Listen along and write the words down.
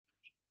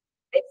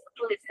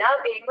Gospel is now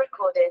being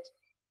recorded.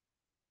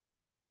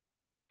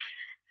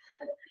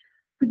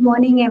 Good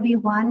morning,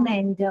 everyone,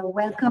 and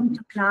welcome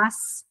to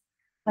class.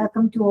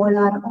 Welcome to all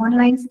our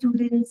online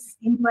students,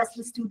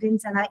 in-person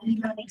students, and our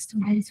e-learning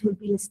students who will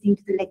be listening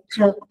to the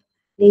lecture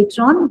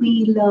later on.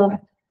 We'll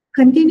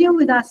continue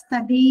with our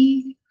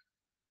study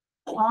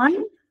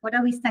on, what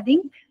are we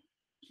studying?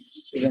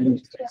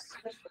 Evangelist.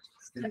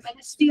 The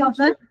ministry of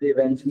the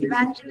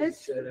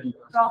evangelist,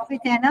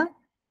 prophet, and a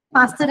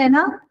pastor and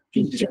a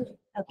teacher.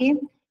 Okay,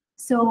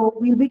 so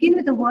we'll begin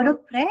with a word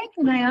of prayer.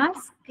 Can I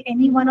ask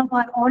any one of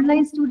our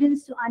online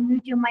students to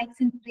unmute your mics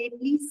and pray,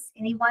 please?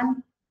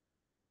 Anyone?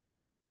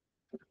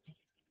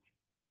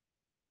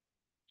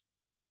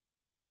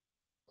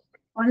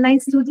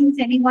 Online students,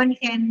 anyone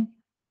can?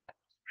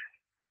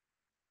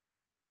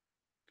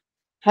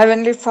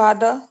 Heavenly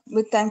Father,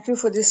 we thank you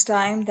for this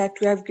time that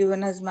you have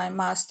given us, my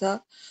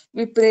Master.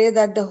 We pray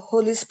that the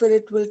Holy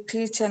Spirit will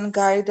teach and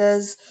guide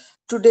us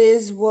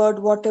today's word,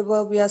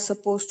 whatever we are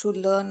supposed to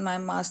learn, my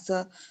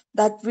Master,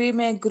 that we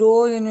may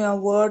grow in your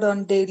word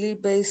on daily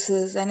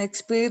basis and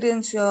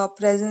experience your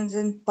presence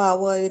and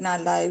power in our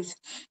lives.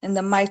 In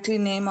the mighty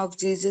name of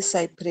Jesus,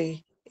 I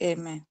pray.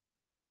 Amen.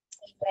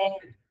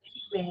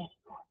 Amen.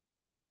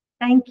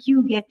 Thank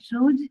you,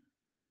 Gertrude.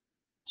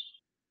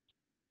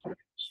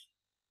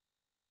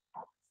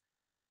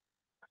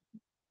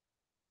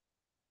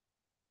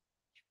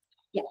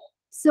 Yeah.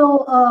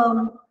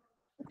 So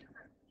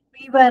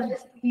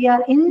we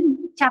are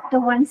in chapter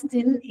 1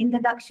 still,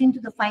 introduction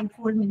to the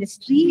fivefold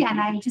ministry, and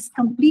I'll just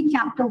complete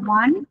chapter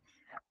 1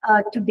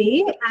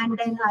 today, and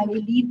then I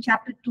will leave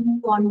chapter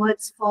 2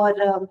 onwards for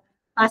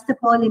Pastor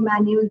Paul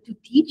Emmanuel to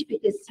teach,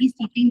 because he's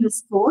teaching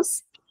this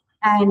course,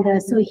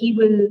 and so he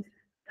will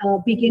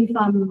begin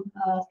from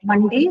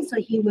Monday.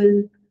 So he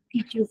will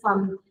teach you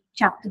from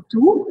chapter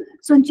 2.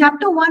 So in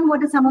chapter 1,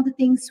 what are some of the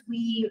things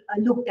we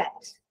looked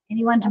at?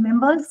 Anyone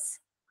remembers?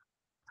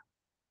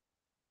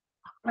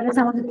 What are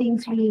some of the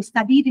things we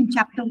studied in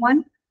chapter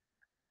 1?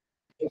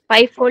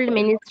 Fivefold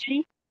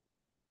ministry.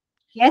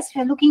 Yes,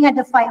 we're looking at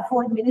the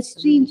fivefold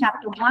ministry in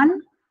chapter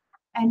 1.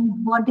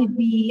 And what did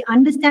we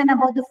understand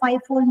about the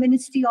fivefold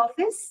ministry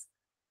office?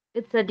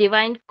 It's a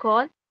divine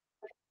call.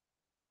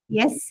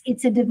 Yes,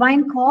 it's a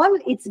divine call.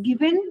 It's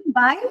given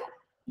by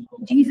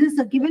Jesus,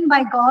 or given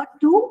by God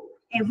to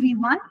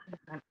everyone.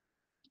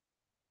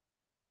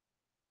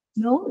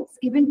 No, it's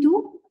given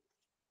to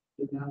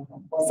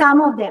some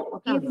of them.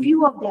 Okay,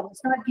 few of them.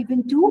 It's not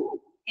given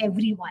to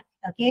everyone.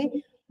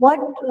 Okay,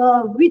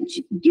 which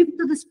gift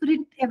of the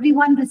Spirit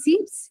everyone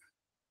receives?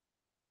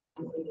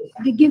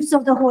 The gifts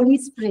of the Holy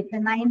Spirit, the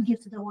 9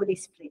 gifts of the Holy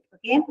Spirit.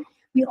 Okay,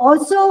 we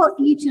also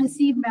each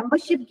receive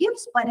membership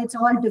gifts, but it's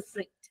all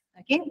different.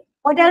 Okay,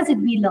 what else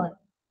did we learn?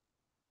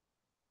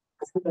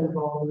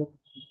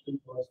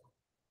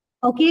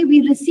 Okay,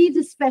 we receive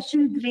the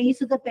special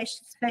grace of the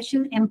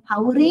special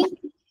empowering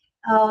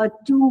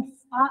to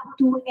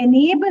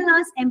enable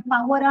us,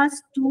 empower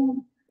us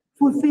to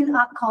fulfill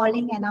our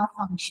calling and our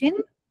function.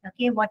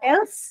 Okay, what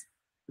else?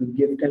 The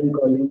gift and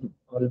calling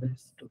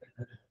always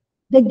together.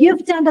 The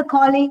gift and the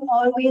calling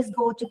always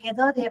go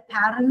together. They're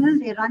parallel.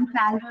 They run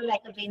parallel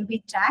like a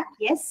railway track.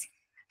 Yes.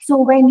 So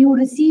when you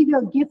receive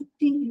your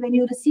gifting, when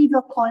you receive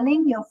your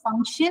calling, your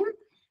function,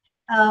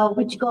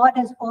 which God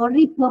has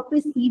already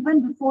purposed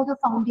even before the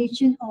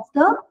foundation of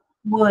the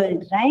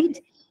world, right?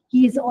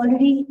 He has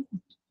already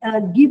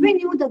given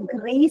you the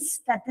grace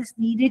that is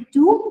needed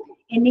to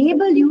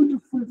enable you to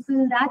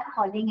fulfill that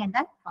calling and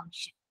that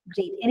function.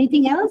 Great.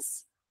 Anything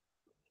else?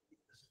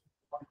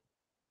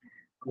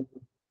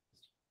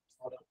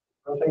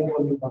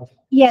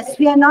 Yes,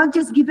 we are not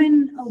just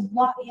given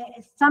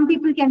some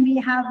people can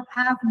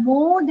have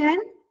more than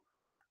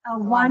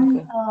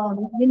one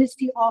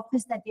ministry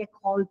office that they're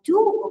called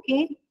to.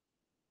 Okay,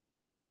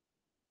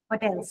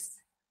 what else?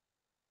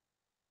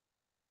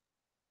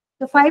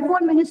 The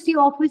fivefold ministry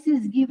office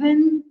is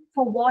given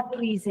for what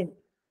reason?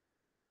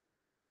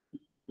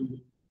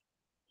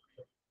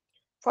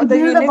 For the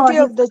unity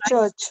of the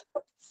church.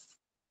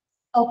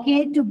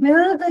 Okay, to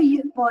build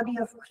the body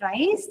of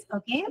Christ.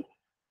 Okay,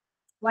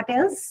 what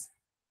else?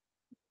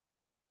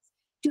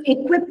 To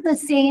equip the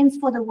saints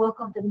for the work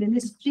of the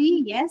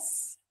ministry.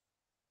 Yes.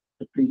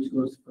 To preach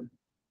gospel.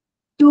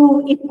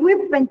 To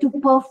equip and to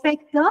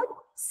perfect the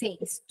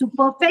saints. To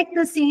perfect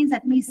the saints,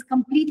 that means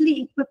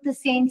completely equip the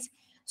saints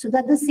so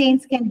that the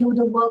saints can do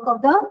the work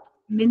of the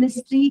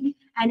ministry,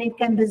 and it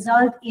can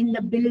result in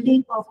the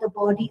building of the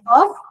body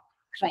of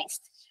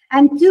Christ.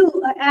 And to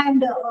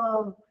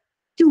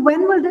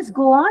when will this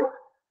go on?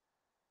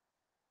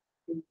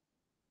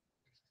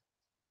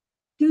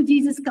 Till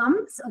Jesus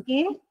comes.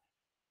 Okay.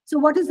 So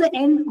what is the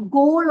end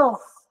goal of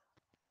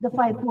the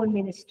fivefold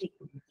ministry?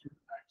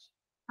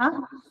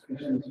 Huh?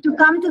 To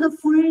come to the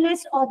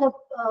fullness of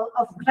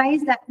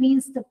Christ. That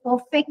means the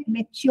perfect,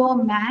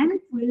 mature man,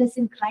 fullness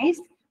in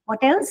Christ.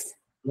 What else?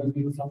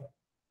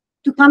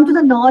 To come to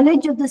the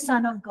knowledge of the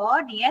Son of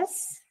God.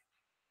 Yes.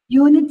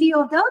 Unity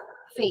of the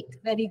faith.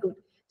 Very good.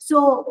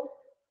 So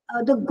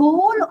the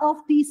goal of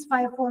these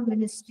fivefold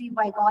ministry,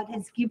 why God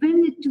has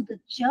given it to the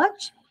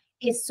church,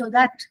 is so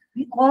that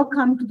we all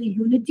come to the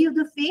unity of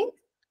the faith,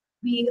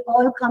 we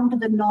all come to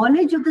the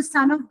knowledge of the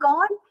Son of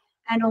God,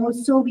 and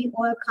also we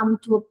all come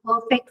to a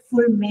perfect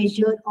full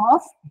measure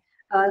of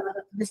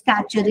the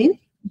stature in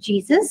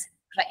Jesus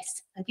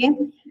Christ. Okay.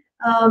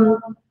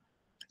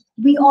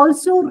 We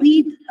also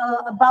read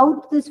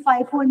about this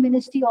fivefold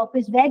ministry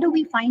office. Where do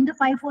we find the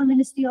fivefold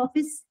ministry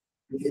office?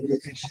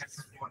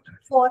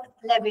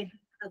 4:11.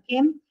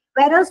 Okay.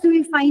 Where else do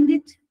we find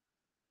it?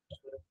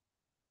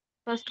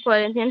 1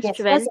 Corinthians Yes,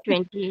 12,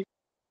 20,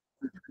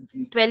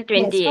 12, Yes,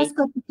 28. 1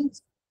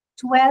 Corinthians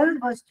 12,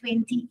 verse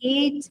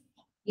 28,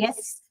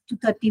 yes, to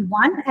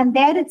 31. And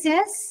there it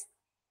says,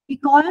 he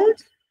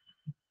called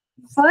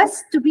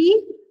first to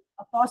be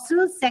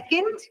apostles,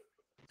 second,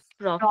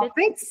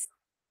 Prophets,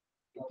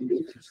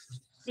 prophets.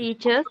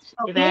 teachers,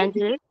 Okay.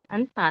 evangelists,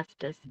 and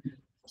pastors.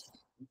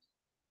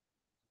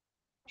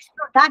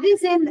 That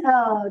is in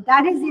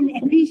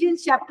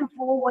Ephesians chapter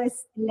 4,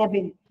 verse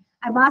 11.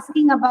 I'm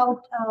asking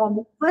about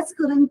 1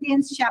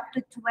 Corinthians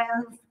chapter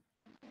 12,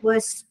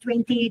 verse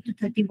 28 to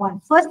 31.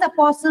 First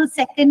apostles,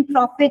 second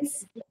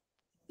prophets,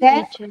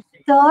 then Teachers,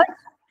 third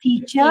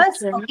teachers.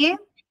 Teachers. Okay.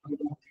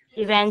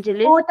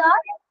 evangelists, Fourth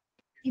are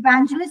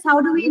evangelists.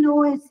 How do we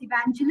know is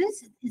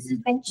evangelist? Is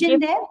it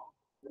mentioned there?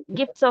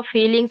 gifts of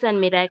healings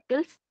and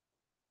miracles,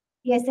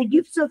 Yes, the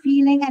gifts of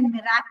healing and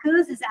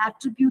miracles is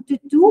attributed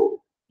to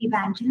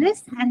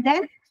evangelists. And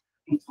then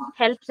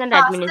helps and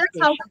pastors,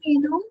 administration. how do we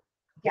know?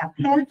 Yeah,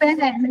 help and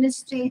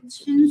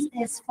administrations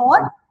is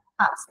for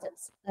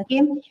pastors.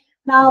 Okay.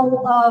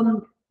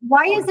 Now,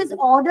 why is this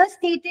order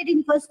stated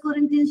in 1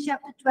 Corinthians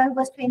chapter 12,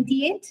 verse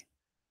 28?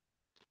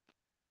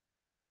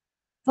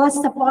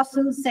 First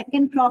apostles,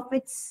 second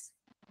prophets,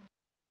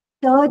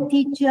 third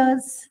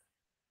teachers,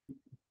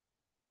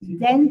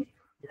 then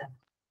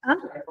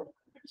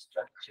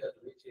Structure,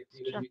 which is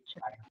usually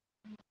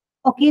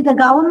okay, the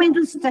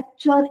governmental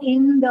structure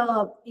in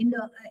the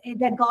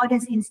that God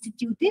has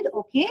instituted.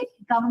 Okay,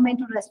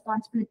 governmental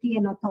responsibility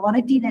and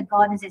authority that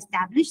God has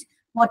established.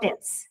 What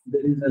else?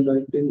 there is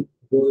anointing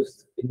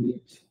goes in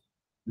each.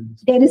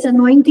 There is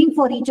anointing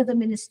for each of the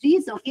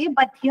ministries. Okay,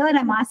 but here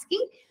I'm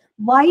asking,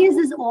 why is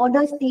this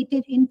order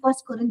stated in 1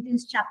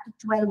 Corinthians chapter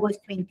 12, verse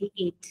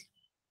 28?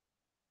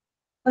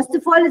 First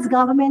of all, it's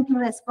governmental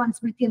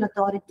responsibility and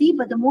authority,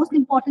 but the most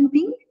important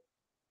thing,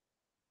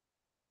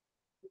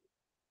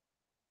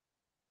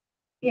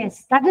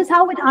 yes, that is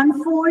how it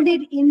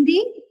unfolded in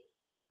the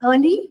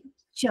early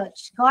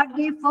church. God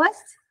gave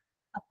first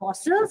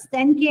apostles,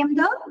 then came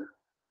the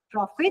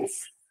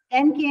prophets,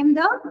 then came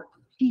the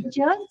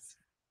teachers,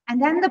 and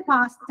then the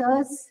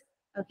pastors.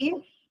 Okay,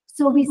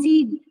 so we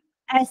see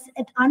as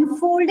it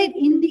unfolded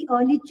in the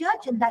early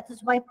church, and that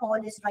is why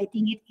Paul is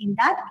writing it in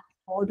that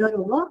order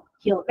over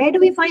here. Where do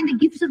we find the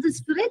gifts of the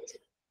Spirit?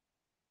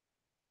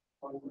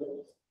 1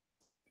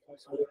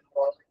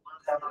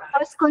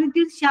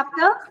 Corinthians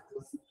chapter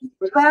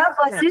 12,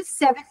 verses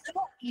 7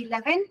 to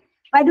 11.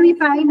 Where do we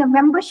find the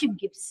membership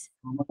gifts?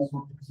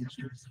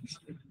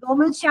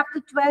 Romans chapter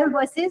 12,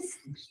 verses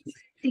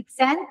 6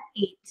 and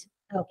 8.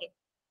 Okay.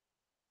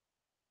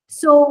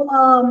 So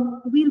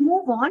we'll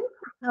move on.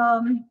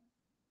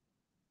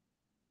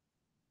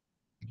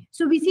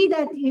 So we see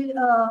that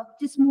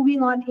just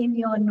moving on in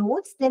your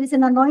notes, there is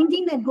an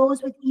anointing that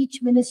goes with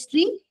each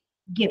ministry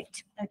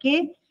gift.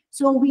 Okay.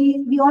 So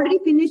we already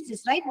finished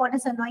this, right? What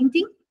is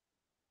anointing?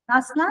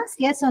 Last class?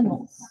 Yes or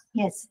no?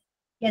 Yes.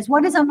 Yes.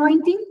 What is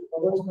anointing?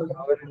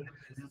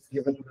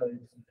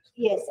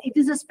 Yes. It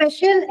is a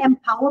special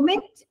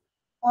empowerment,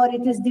 or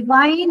it is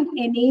divine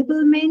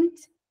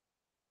enablement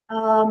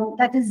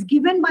that is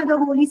given by the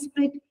Holy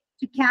Spirit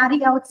to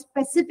carry out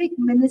specific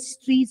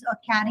ministries or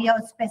carry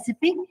out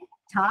specific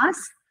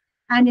tasks.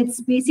 And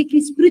it's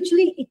basically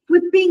spiritually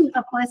equipping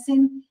a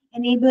person,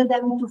 enable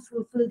them to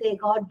fulfill their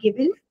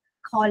God-given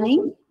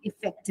calling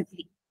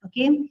effectively.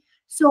 Okay.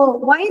 So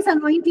why is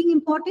anointing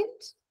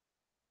important?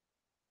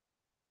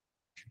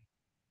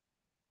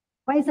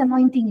 Why is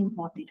anointing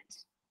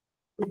important?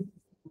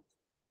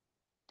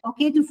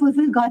 Okay, to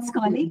fulfill God's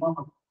calling.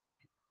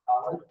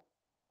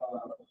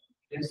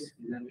 Yes,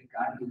 then we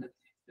can't do the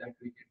things that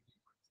we can do.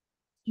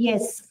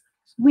 Yes,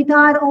 with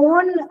our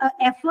own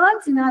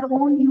efforts, in our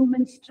own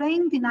human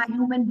strength, in our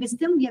human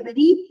wisdom, we are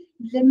very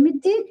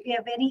limited, we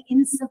are very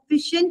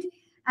insufficient,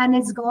 and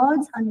it's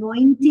God's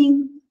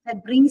anointing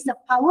that brings the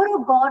power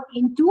of God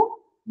into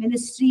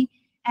ministry,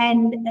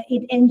 and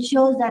it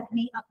ensures that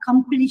we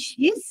accomplish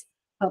His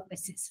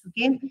purposes.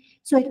 Okay,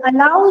 so it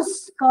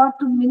allows God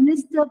to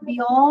minister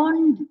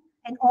beyond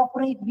and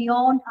operate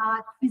beyond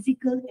our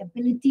physical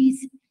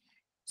abilities.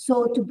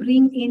 So to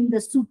bring in the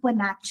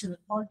supernatural,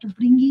 or to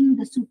bringing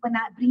the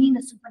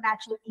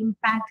supernatural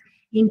impact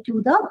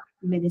into the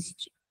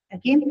ministry.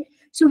 Okay,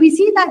 so we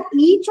see that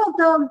each of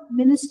the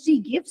ministry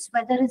gifts,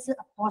 whether it's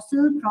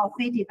apostle,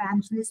 prophet,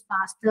 evangelist,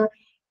 pastor,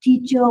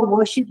 teacher,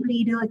 worship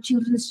leader,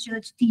 children's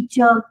church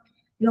teacher,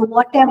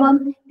 whatever,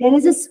 there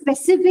is a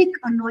specific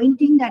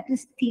anointing that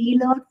is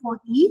tailored for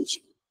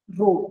each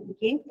role.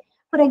 Okay,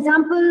 for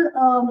example,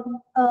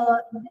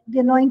 the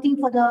anointing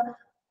for the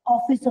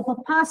office of a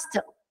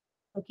pastor.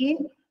 Okay,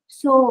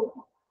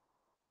 so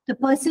the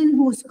person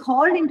who's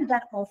called into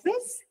that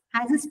office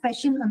has a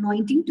special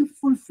anointing to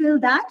fulfill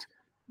that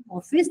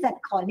office,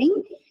 that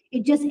calling.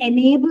 It just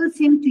enables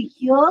him to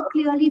hear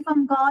clearly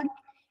from God.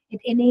 It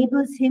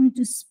enables him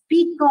to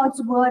speak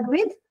God's word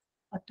with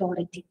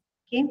authority.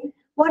 Okay,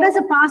 what does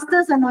a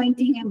pastor's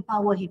anointing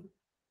empower him?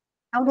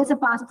 How does a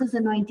pastor's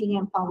anointing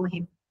empower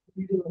him?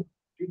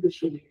 Lead the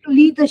sheep. To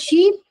lead the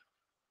sheep,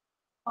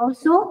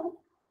 also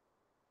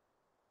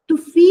to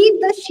feed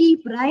the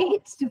sheep,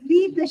 right? To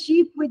feed the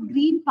sheep with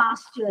green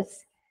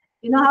pastures.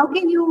 You know, how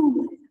can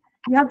you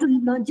have to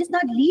not just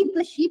not lead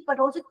the sheep, but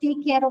also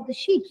take care of the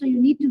sheep. So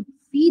you need to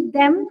feed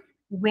them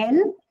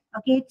well.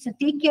 Okay, so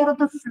take care of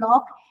the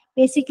flock,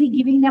 basically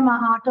giving them a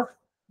heart of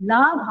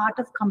love, heart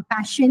of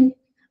compassion,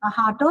 a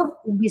heart of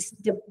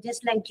wisdom,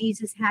 just like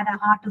Jesus had a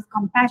heart of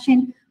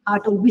compassion,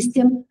 heart of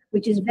wisdom,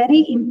 which is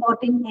very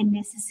important and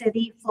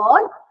necessary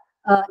for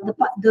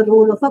the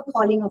role of a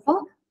calling of a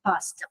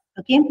pastor.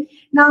 Okay,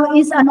 now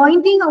is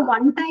anointing a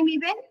one-time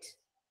event?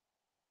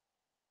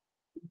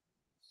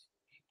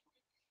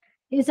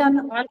 It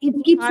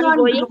keeps on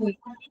Ongoing. growing.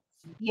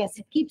 Yes,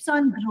 it keeps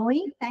on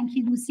growing. Thank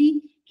you,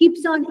 Lucy.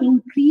 Keeps on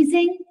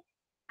increasing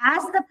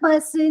as the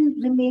person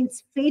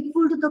remains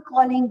faithful to the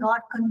calling God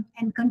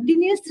and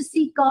continues to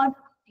seek God.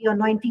 The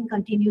anointing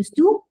continues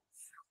to.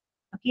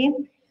 Okay,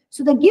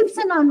 so the gifts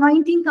and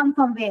anointing come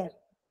from where?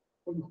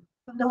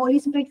 From the Holy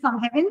Spirit, from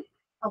heaven.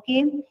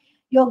 Okay,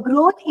 your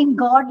growth in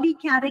godly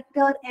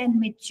character and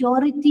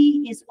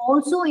maturity is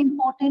also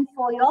important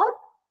for your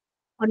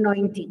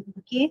anointing.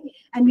 Okay,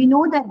 and we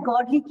know that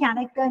godly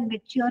character and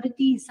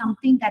maturity is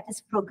something that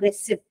is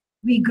progressive.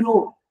 We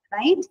grow,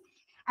 right?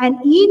 And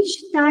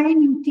each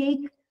time you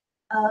take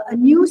a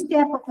new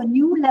step of a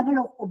new level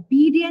of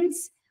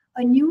obedience,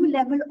 a new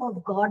level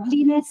of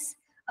godliness,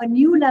 a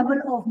new level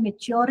of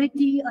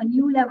maturity, a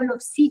new level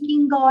of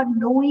seeking God,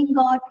 knowing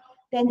God,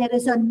 then there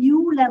is a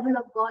new level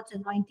of God's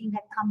anointing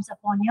that comes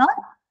upon your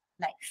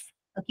life.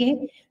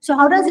 Okay, so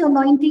how does your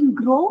anointing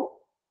grow?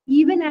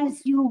 Even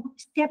as you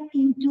step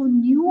into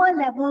newer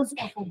levels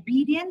of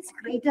obedience,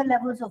 greater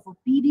levels of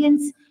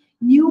obedience,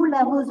 new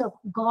levels of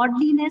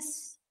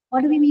godliness.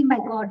 What do we mean by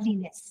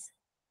godliness?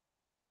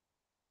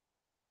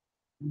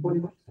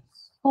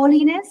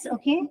 Holiness,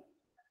 okay.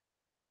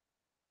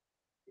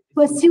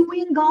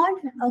 Pursuing God,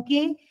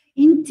 okay.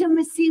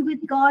 Intimacy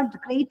with God,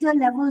 greater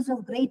levels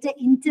of greater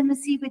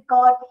intimacy with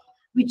God,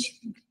 which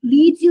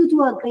leads you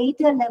to a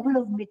greater level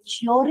of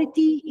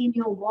maturity in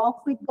your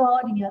walk with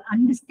God, in your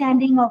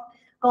understanding of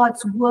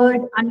God's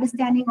word,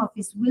 understanding of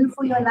his will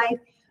for your life.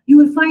 You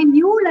will find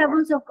new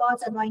levels of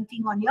God's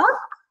anointing on your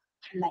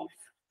life.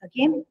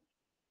 Okay.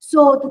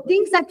 So the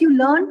things that you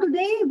learn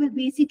today will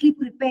basically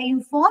prepare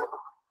you for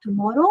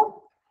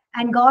tomorrow,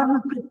 and God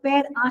will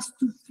prepare us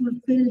to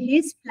fulfill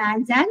his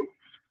plans and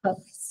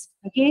purpose.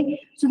 Okay.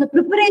 So the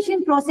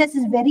preparation process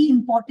is very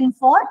important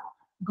for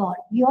God.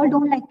 We all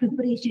don't like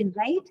preparation,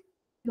 right?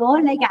 We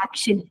all like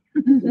action.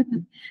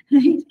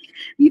 Right?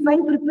 We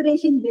find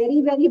preparation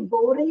very, very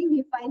boring.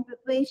 We find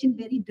preparation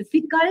very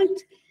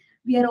difficult.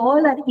 We are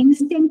all an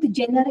instant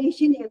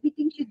generation.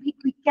 Everything should be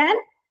quick and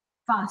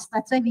fast.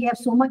 That's why we have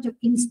so much of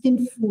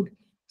instant food.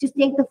 Just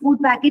take the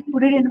food packet,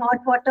 put it in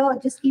hot water, or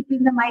just keep it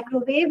in the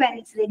microwave and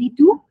it's ready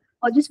to,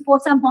 or just pour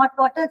some hot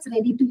water, it's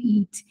ready to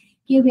eat.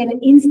 Okay, we are an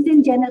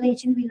instant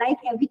generation. We like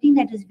everything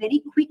that is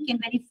very quick and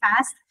very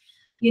fast.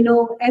 You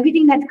know,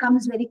 everything that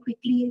comes very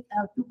quickly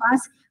to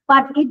us.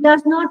 But it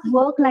does not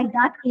work like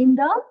that in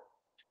the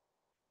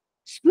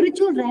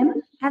spiritual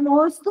realm and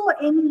also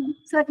in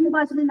certain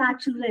parts of the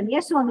natural realm.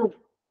 Yes or no?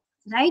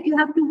 Right? You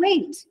have to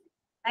wait.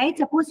 Right?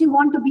 Suppose you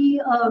want to be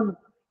a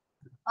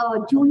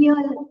junior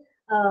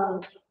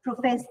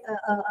professor,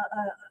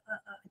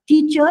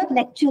 teacher,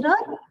 lecturer.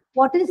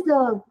 What is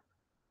the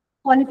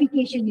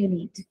qualification you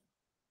need?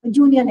 A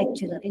junior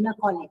lecturer in a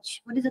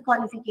college. What is the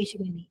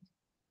qualification you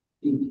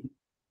need?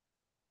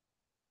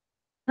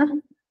 Huh?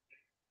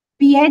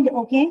 B.Ed,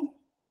 okay.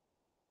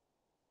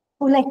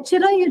 For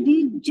lecturer, you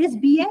need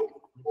just B.Ed?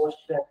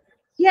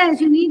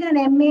 Yes, you need an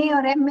MA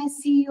or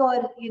MSc,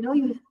 or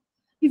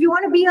if you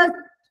want to be a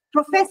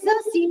professor,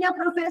 senior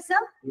professor,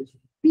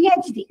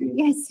 PhD.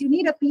 Yes, you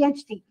need a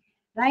PhD,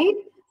 right?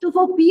 So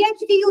for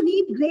PhD, you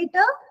need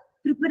greater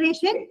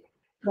preparation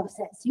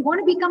process. You want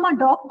to become a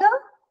doctor?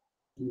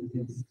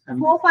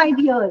 4 or 5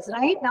 years,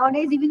 right?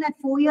 Nowadays, even that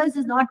 4 years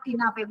is not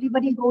enough.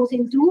 Everybody goes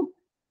into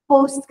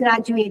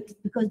postgraduate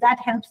because that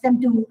helps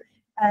them to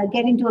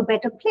get into a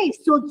better place.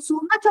 So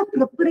much of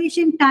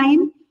preparation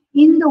time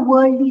in the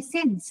worldly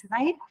sense,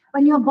 right?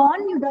 When you're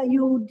born,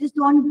 you just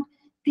don't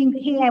think,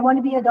 hey, I want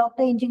to be a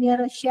doctor, engineer,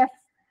 a chef,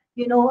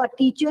 a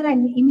teacher,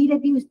 and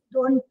immediately you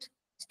don't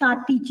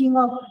start teaching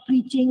or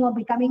preaching or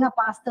becoming a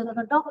pastor or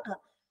a doctor.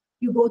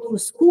 You go through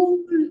school,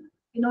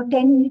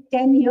 10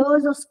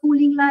 years of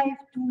schooling life,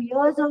 2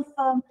 years of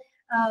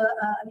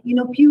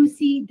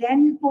PUC,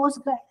 then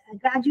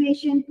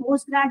post-graduation.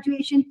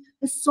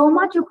 There's so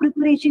much of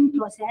preparation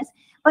process.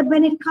 But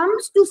when it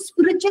comes to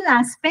spiritual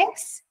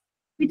aspects,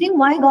 we think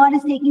why God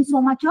is taking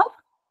so much of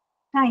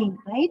time,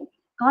 right?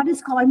 God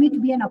has called me to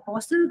be an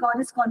apostle. God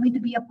has called me to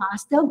be a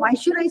pastor. Why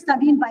should I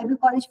study in Bible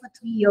college for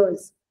 3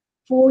 years,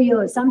 4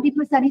 years? Some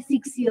people study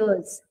 6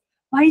 years.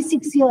 Why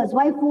 6 years?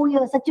 Why 4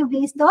 years? Such a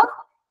waste of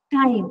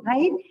time,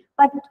 right?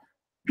 But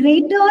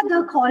greater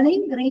the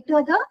calling,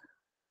 greater the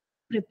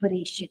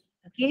preparation.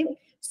 Okay.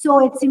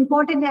 So it's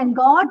important, and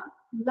God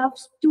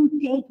loves to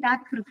take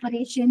that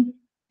preparation,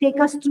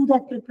 take us through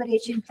that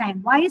preparation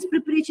time. Why is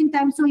preparation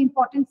time so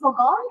important for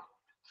God?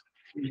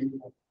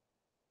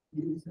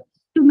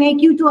 To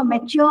make you to a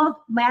mature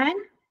man,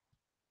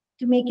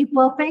 to make you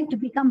perfect, to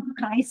become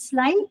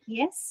Christ-like.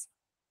 Yes.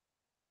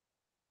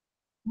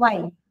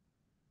 Why?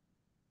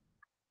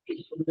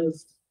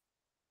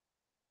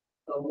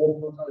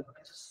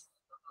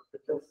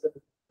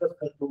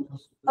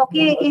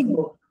 Okay, it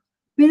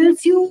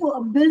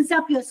builds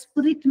up your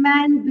spirit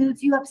man,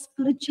 builds you up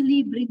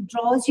spiritually,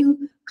 draws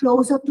you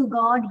closer to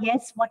God.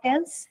 Yes. What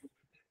else?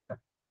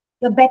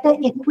 You're better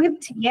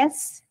equipped.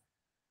 Yes.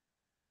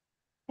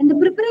 And the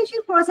preparation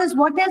process,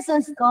 what else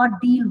does God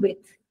deal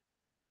with?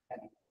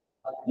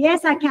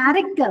 Yes, our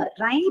character,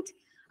 right?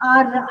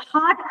 Our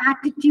heart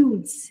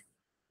attitudes.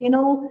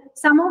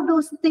 Some of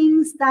those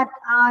things that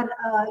are,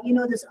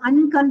 this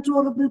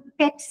uncontrollable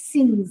pet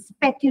sins.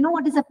 Pet,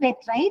 what is a pet,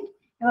 right?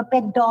 You have a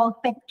pet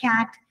dog, pet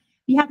cat.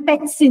 We have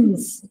pet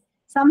sins.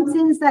 Some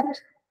sins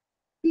that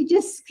we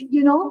just,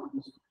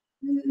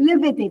 live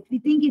with it. We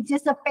think it's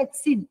just a pet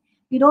sin.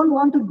 We don't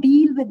want to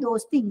deal with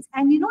those things.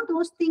 And,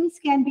 those things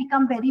can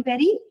become very,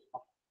 very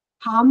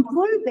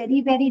harmful,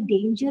 very, very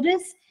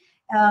dangerous.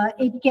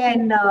 It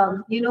can,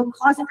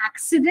 cause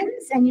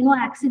accidents. And,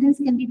 accidents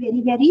can be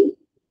very, very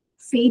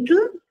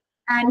fatal.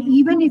 And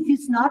even if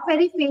it's not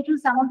very fatal,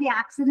 some of the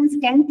accidents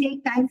can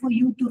take time for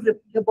you to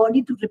your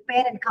body to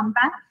repair and come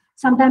back.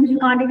 Sometimes you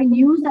can't even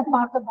use that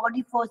part of the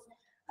body for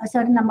a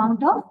certain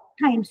amount of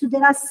time. So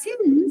there are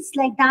sins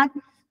like that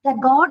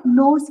God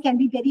knows can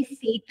be very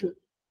fatal.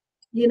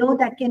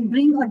 That can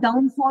bring a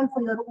downfall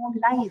for your own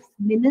life,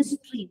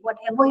 ministry,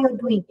 whatever you're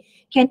doing,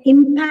 can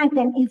impact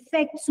and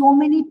affect so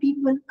many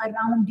people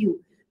around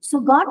you. So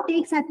God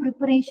takes that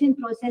preparation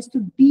process to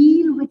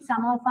deal with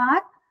some of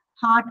our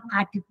heart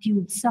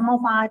attitudes, some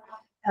of our,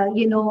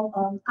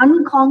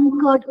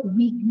 unconquered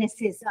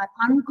weaknesses, our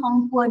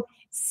unconquered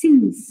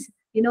sins,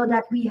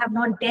 that we have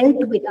not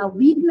dealt with, our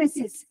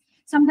weaknesses.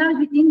 Sometimes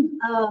we think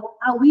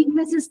our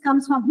weaknesses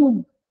comes from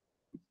whom?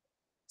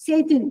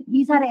 Satan.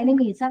 He's our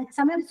enemy.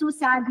 Sometimes it's so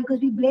sad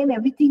because we blame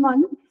everything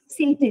on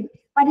Satan.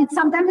 But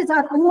sometimes it's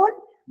our own.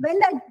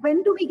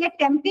 When do we get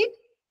tempted?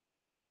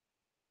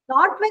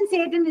 Not when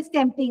Satan is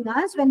tempting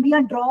us, when we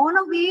are drawn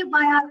away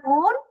by our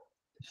own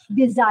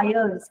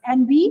desires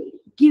and we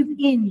give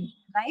in,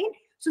 right?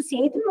 So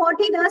Satan, what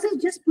he does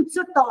is just puts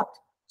a thought,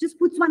 just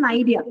puts one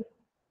idea.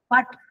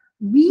 But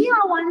we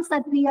are ones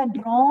that we are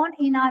drawn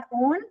in our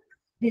own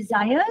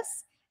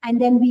desires,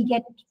 and then we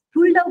get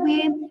pulled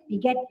away, we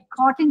get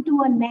caught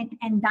into a net,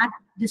 and that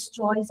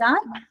destroys our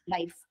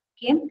life.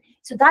 Okay,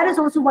 so that is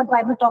also what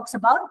Bible talks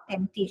about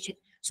temptation.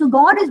 So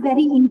God is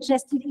very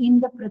interested in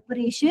the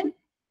preparation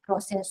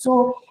process.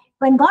 So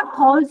when God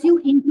calls you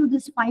into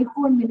this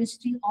fivefold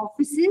ministry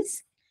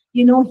offices,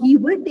 He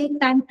will take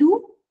time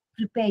to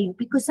prepare you,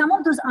 because some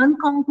of those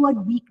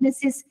unconquered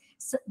weaknesses,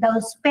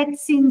 those pet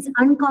sins,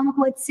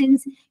 unconquered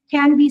sins,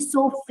 can be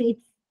so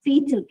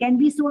fatal, can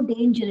be so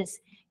dangerous,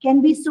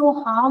 can be so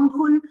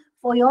harmful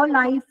for your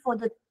life, for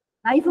the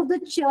life of the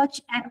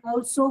church, and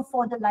also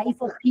for the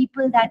life of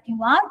people that you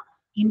are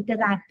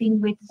interacting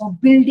with or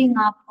building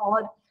up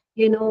or,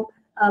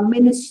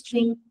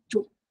 ministering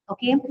to.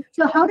 Okay.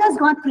 So how does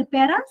God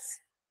prepare us?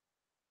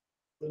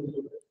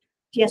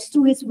 Yes,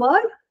 through His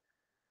word,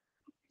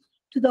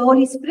 to the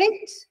Holy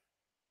Spirit.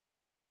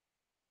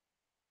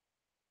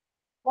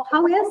 Or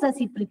how else does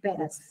He prepare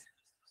us?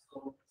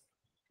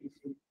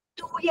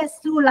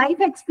 Through life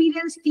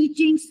experience,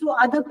 teachings, through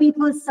other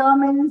people's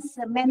sermons,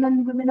 men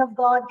and women of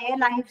God, their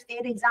lives,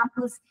 their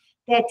examples,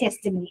 their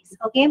testimonies.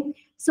 Okay,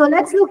 so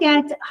let's look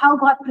at how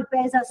God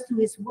prepares us through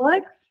His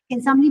word.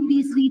 Can somebody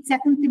please read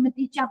 2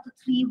 Timothy chapter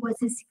 3,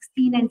 verses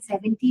 16 and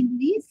 17,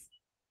 please?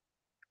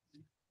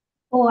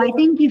 Oh, I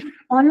think if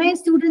online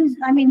students,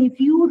 if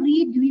you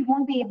read, we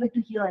won't be able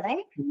to hear,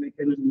 right?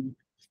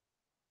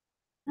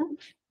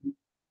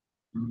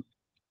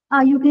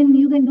 Huh? You can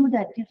do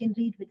that. You can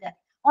read with that.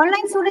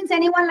 Online students,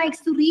 anyone likes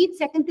to read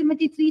 2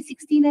 Timothy 3,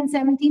 16 and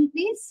 17,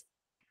 please?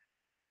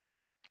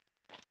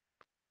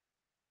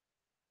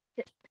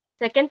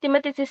 2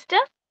 Timothy, sister?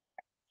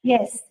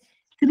 Yes.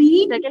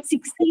 3, Second.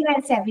 16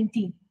 and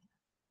 17.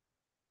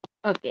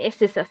 Okay, yes,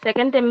 sister.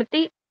 2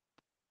 Timothy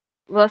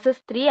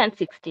verses 3 and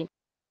 16.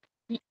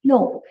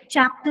 No,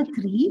 chapter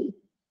 3,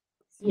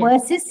 Yes.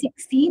 verses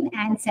 16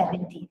 and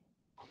 17.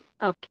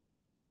 Okay.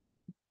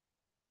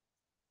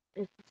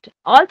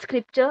 All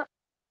scripture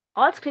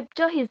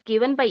is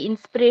given by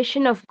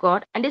inspiration of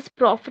God and is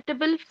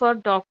profitable for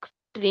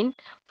doctrine,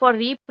 for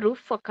reproof,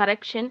 for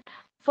correction,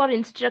 for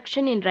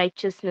instruction in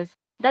righteousness,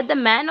 that the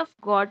man of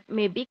God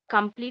may be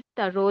complete,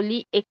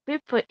 thoroughly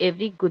equipped for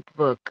every good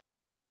work.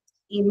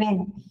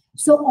 Amen.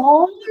 So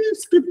all of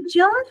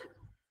scripture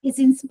It's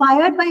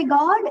inspired by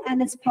God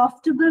and it's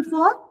profitable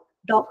for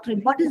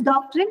doctrine. What is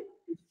doctrine?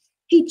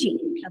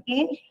 Teaching.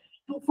 Okay.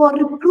 For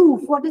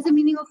reproof. What is the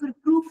meaning of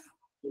reproof?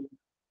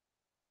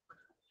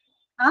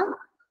 Huh?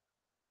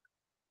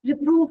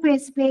 Reproof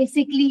is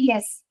basically,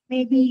 yes,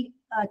 maybe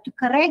to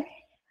correct.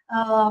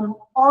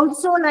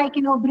 Also, like,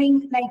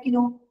 bring, like,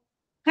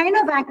 kind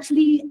of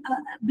actually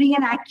bring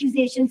an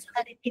accusation so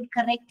that it can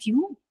correct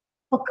you,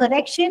 for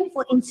correction,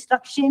 for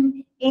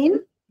instruction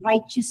in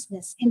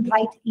righteousness, in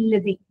right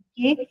living.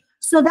 Okay.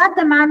 So that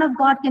the man of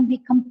God can be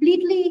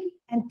completely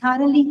and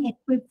thoroughly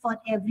equipped for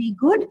every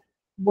good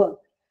work.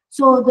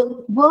 So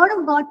the word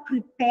of God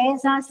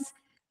prepares us,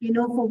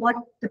 for what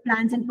the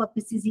plans and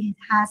purposes he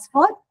has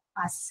for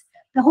us.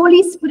 The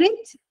Holy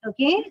Spirit,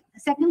 okay,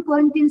 2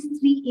 Corinthians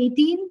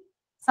 3:18.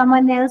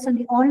 Someone else on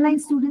the online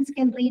students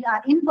can read.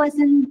 Our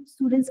in-person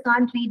students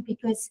can't read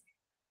because,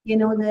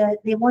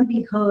 they won't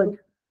be heard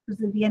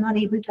because we are not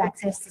able to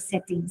access the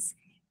settings.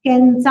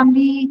 Can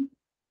somebody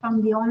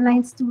from the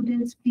online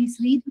students please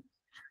read?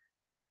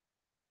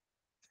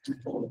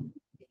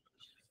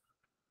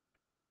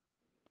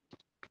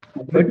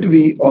 But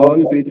we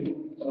all with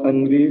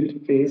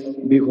unveiled face,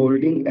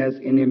 beholding as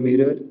in a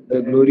mirror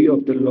the glory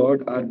of the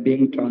Lord, are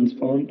being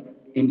transformed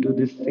into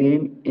the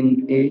same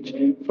image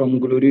from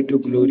glory to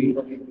glory,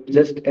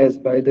 just as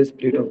by the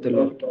Spirit of the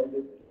Lord.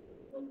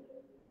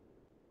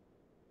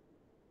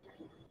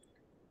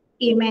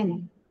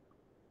 Amen.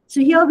 So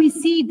here we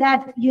see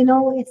that,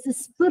 it's the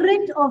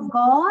Spirit of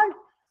God,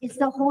 it's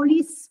the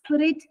Holy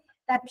Spirit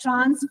that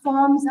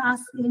transforms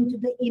us into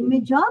the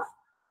image of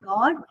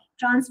God,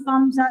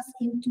 transforms us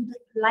into the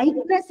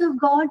likeness of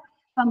God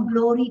from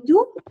glory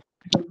to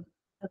glory.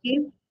 Okay.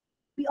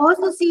 We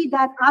also see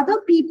that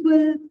other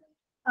people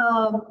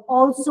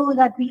also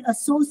that we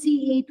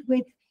associate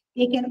with,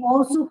 they can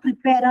also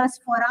prepare us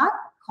for our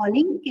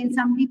calling. Can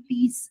somebody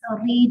please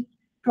read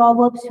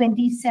Proverbs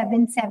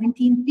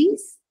 27:17,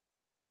 please?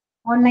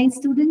 Online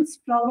students,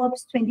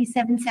 Proverbs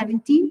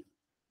 27:17.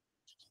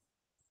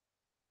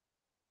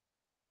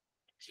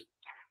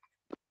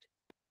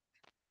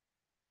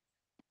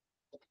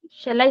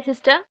 Shall I,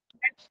 sister?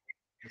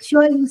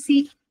 Sure,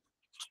 Lucy.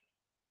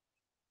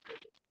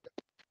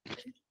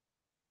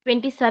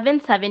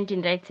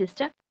 27:17, right,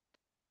 sister?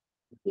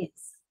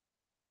 Yes.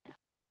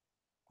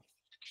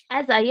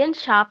 As iron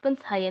sharpens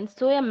iron,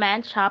 so a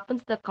man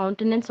sharpens the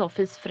countenance of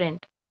his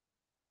friend.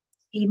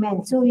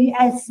 Amen. So,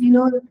 as you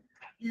know,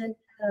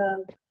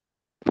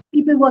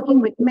 people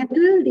working with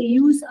metal, they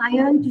use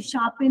iron to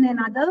sharpen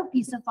another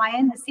piece of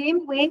iron. The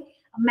same way,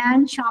 a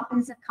man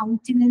sharpens the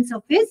countenance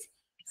of his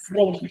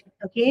friend.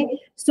 Okay.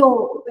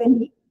 So, when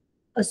we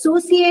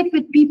associate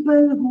with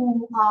people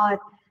who are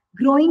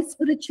growing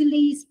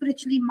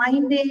spiritually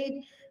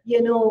minded,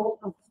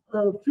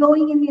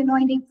 flowing in the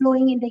anointing,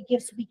 flowing in their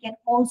gifts, we can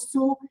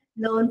also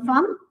learn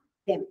from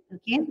them.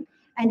 Okay.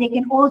 And they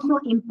can also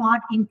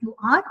impart into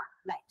our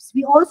lives.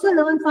 We also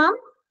learn from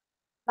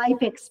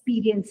life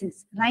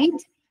experiences, right?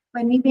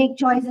 When we make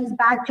choices,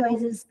 bad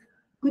choices,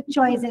 good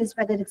choices,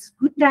 whether it's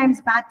good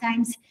times, bad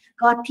times,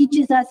 God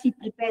teaches us, he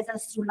prepares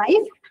us through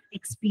life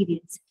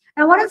experience.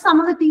 Now, what are some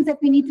of the things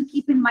that we need to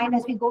keep in mind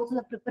as we go through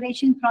the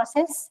preparation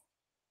process?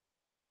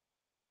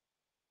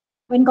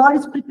 When God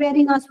is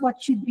preparing us, what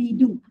should we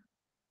do?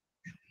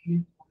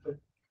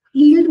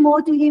 Yield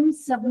more to him,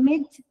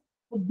 submit,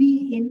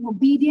 be in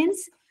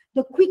obedience.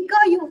 The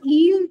quicker you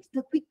yield,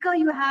 the quicker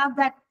you have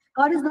that.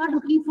 God is not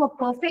looking for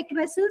perfect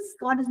vessels.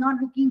 God is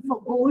not looking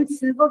for gold,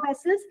 silver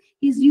vessels.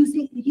 He's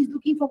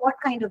looking for what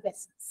kind of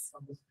vessels?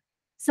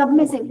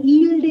 Submissive,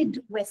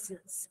 yielded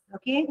vessels.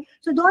 Okay.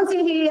 So don't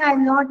say, hey,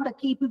 I'm not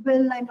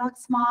capable, I'm not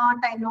smart,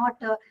 I'm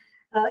not,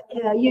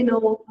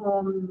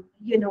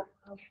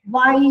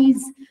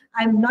 wise,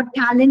 I'm not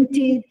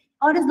talented.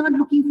 God is not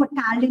looking for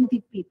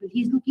talented people.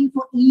 He's looking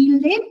for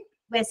yielded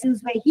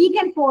vessels where he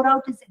can pour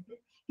out and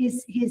he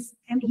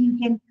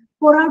can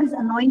pour out his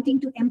anointing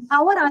to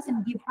empower us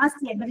and give us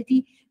the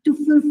ability to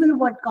fulfill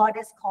what God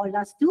has called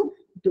us to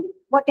do.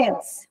 What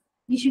else?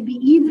 We should be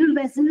yielded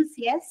vessels,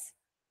 yes.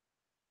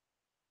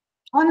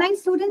 Online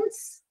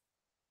students?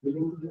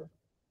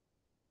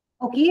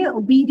 Okay,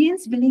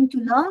 obedience, willing to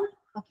learn.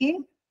 Okay.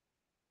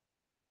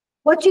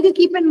 What should you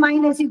keep in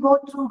mind as you go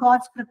through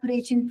God's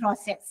preparation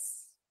process?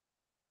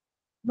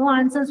 No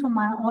answers from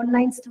our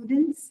online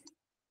students.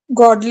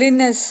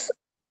 Godliness.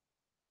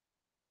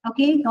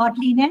 Okay,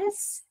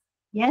 godliness.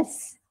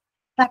 Yes.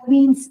 That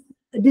means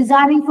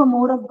desiring for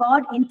more of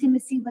God,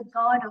 intimacy with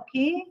God.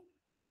 Okay.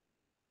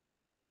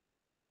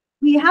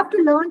 We have to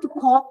learn to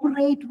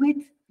cooperate with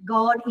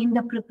God in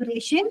the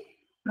preparation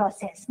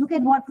process. Look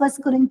at what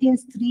 1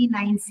 Corinthians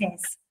 3:9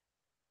 says.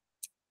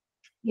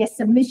 Yes,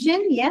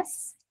 submission.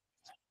 Yes.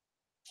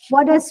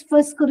 What does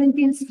 1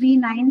 Corinthians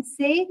 3:9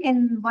 say?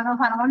 Can one of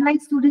our online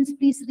students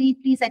please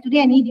read, please?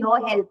 Today I need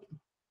your help.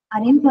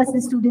 Our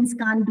in-person students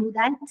can't do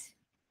that.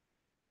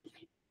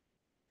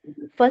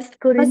 1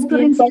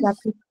 Corinthians.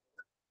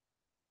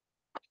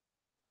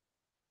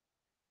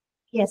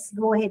 Yes,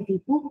 go ahead,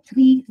 Deepu.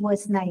 3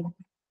 verse 9.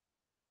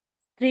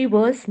 3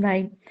 verse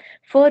 9.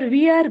 For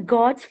we are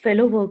God's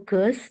fellow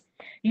workers.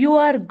 You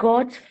are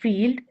God's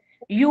field.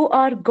 You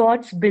are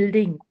God's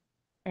building.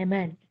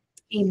 Amen.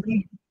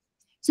 Amen.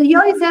 So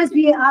here it says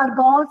we are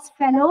God's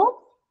fellow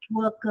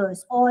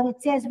workers, or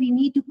it says we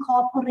need to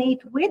cooperate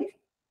with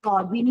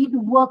God. We need to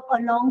work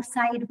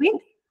alongside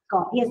with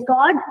God. Yes,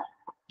 God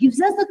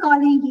gives us the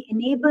calling, He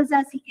enables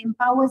us, He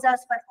empowers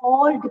us, but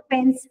all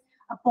depends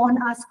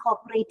upon us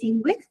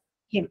cooperating with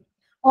Him.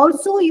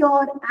 Also,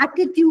 your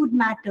attitude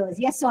matters,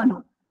 yes or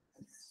no?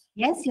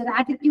 Yes, your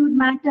attitude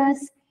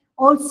matters.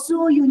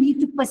 Also, you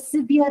need to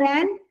persevere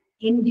and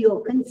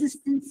endure.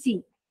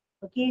 Consistency.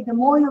 Okay, the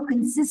more you're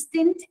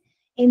consistent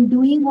in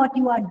doing what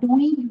you are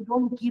doing, you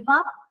don't give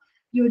up,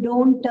 you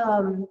don't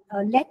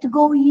let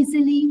go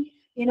easily.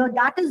 You know,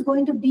 that is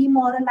going to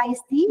demoralize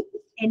the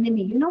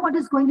enemy. You know what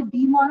is going to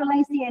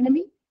demoralize the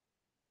enemy?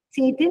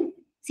 Satan.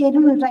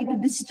 Satan will try to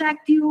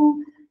distract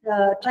you,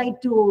 try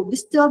to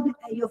disturb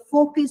your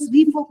focus,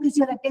 refocus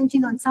your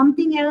attention on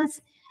something else.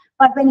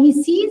 But when he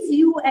sees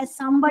you as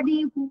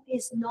somebody who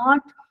is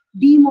not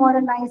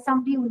demoralized,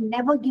 somebody who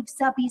never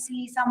gives up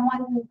easily,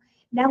 someone who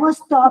never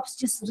stops,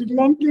 just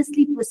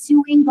relentlessly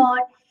pursuing God,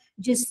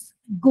 just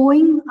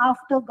going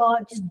after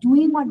God, just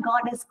doing what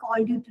God has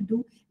called you to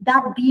do,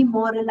 that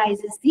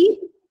demoralizes the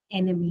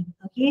enemy.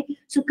 Okay,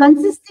 so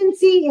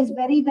consistency is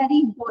very, very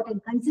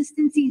important.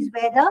 Consistency is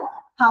where the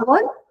power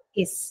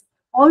is.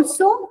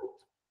 Also,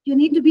 you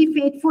need to be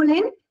faithful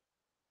in,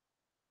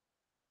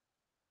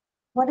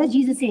 what does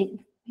Jesus say?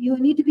 You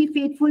need to be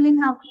faithful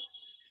in how?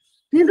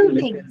 Little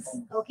things,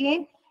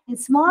 okay? In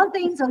small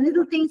things or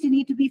little things, you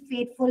need to be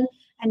faithful,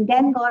 and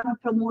then God will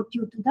promote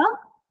you to the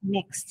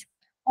next.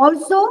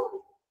 Also,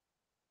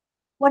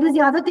 what is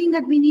the other thing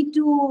that we need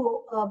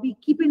to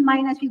keep in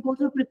mind as we go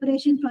through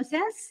preparation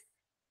process?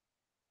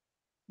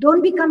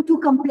 Don't become too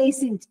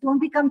complacent. Don't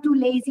become too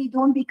lazy.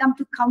 Don't become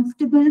too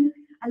comfortable.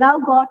 Allow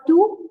God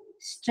to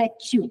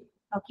stretch you,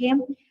 okay?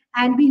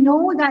 And we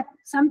know that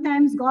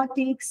sometimes God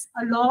takes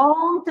a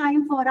long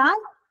time for our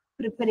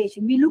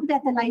preparation. We looked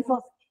at the life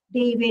of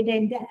David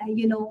and,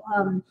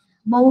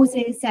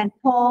 Moses and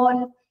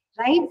Paul,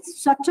 right?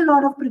 Such a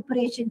lot of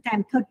preparation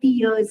time, 30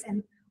 years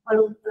and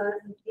all,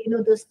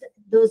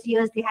 those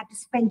years they had to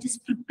spend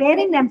just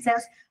preparing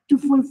themselves to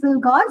fulfill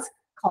God's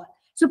call.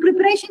 So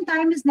preparation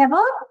time is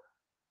never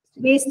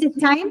wasted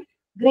time.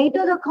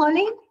 Greater the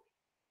calling,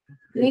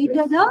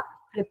 greater the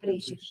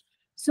preparation.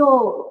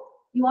 So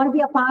you want to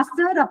be a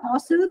pastor,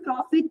 apostle,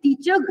 prophet,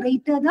 teacher,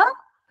 greater the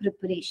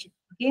preparation.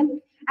 Okay.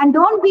 And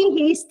don't be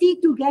hasty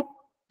to get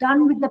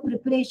done with the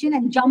preparation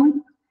and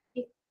jump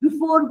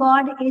before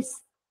God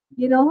is,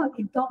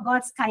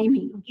 God's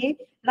timing. Okay.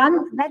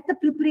 Let the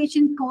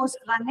preparation course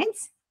run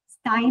its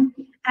time.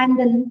 And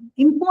the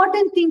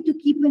important thing to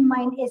keep in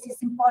mind is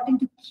it's important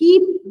to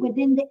keep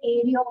within the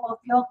area of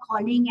your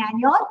calling and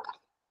your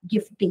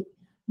gifting.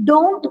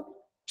 Don't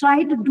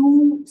try to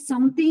do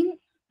something.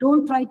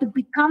 Don't try to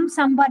become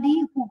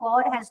somebody who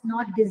God has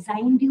not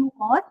designed you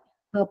or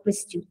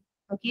purposed you.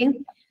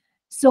 Okay.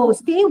 So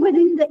stay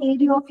within the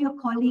area of your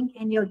calling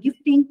and your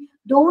gifting.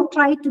 Don't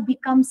try to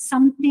become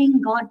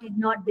something God did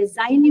not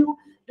design you.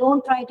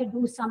 Don't try to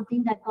do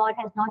something that God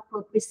has not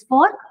purposed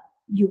for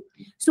you.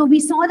 So we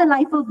saw the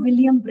life of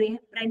William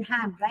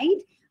Branham,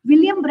 right?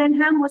 William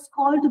Branham was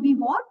called to be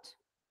what?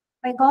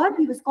 By God,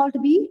 he was called to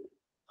be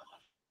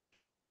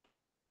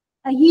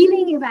a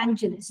healing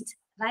evangelist,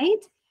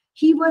 right?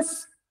 He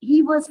was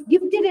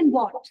gifted in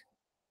what?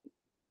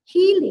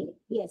 Healing,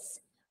 yes.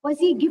 Was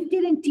he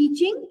gifted in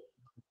teaching,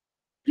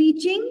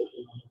 preaching,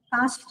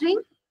 pastoring?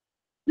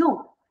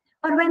 No.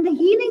 But when the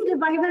healing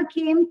revival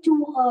came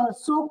to a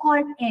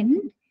so-called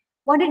end,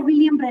 what did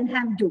William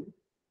Branham do?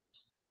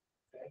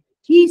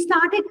 He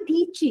started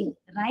teaching,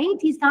 right?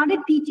 He started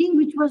teaching,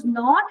 which was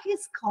not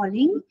his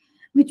calling,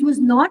 which was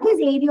not his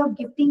area of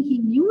gifting. He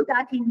knew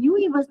that. He knew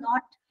he was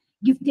not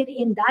gifted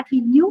in that.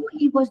 He knew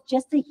he was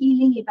just a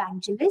healing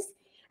evangelist.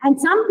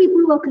 And some people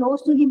who were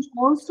close to him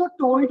also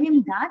told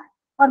him that.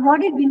 But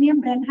what did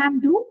William Branham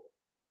do?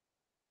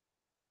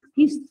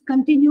 He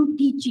continued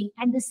teaching.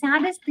 And the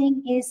saddest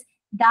thing is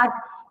that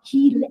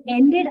he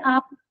ended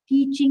up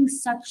teaching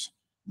such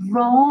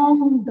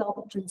wrong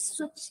doctrines.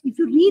 So if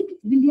you read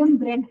William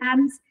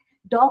Branham's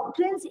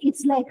doctrines,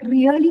 it's like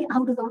really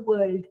out of the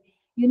world.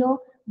 You know,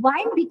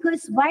 why?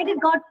 Because why did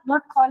God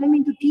not call him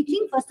into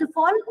teaching? First of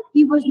all,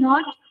 he was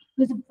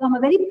from a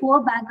very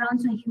poor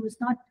background, so he was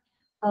not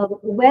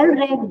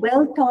well-read,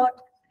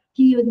 well-taught.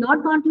 He had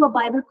not gone to a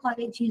Bible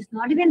college. He's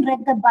not even read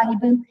the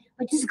Bible,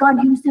 but just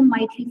God used him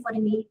mightily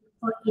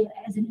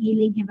as an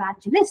healing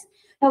evangelist.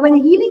 Now, when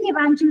a healing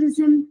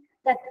evangelism,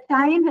 that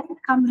time had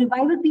come,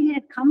 revival period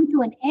had come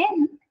to an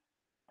end,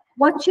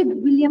 what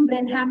should William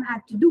Branham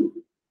have to do?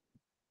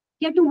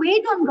 He had to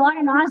wait on God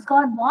and ask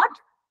God what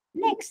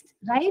next,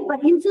 right?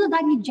 But instead of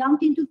that, he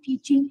jumped into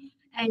teaching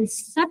and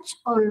such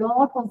a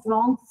lot of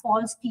wrong,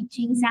 false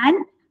teachings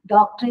and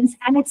doctrines.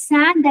 And it's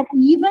sad that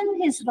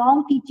even his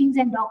wrong teachings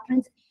and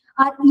doctrines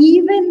are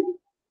even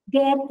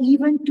there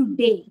even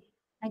today.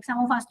 Like some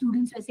of our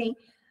students were saying,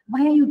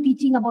 why are you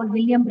teaching about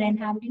William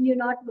Branham? Did you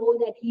not know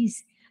that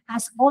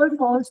has all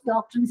false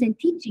doctrines and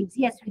teachings?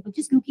 Yes, we were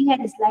just looking at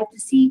his life to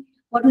see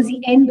what was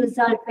the end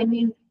result when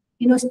we,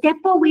 step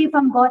away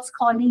from God's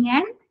calling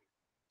and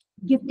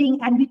gifting,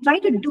 and we try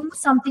to do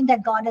something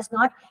that God has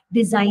not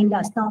designed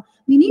us. Now,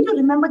 we need to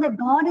remember that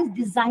God has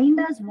designed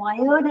us,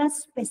 wired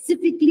us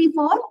specifically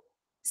for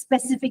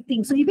specific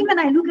things. So even when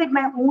I look at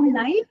my own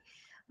life,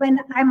 when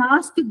I'm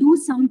asked to do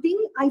something,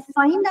 I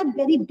find that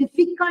very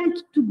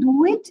difficult to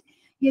do it,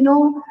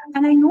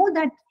 and I know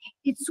that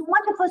it's so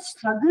much of a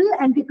struggle,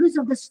 and because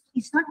of this,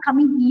 it's not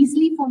coming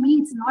easily for me.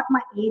 It's not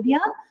my area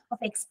of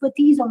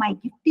expertise or my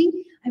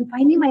gifting. I'm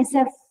finding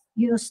myself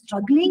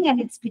struggling, and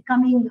it's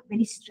becoming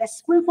very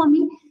stressful for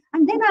me.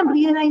 And then I'm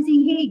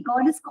realizing, hey,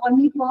 God has called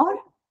me for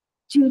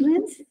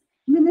children's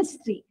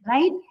ministry,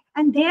 right?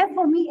 And there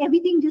for me,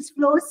 everything just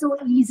flows so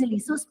easily,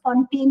 so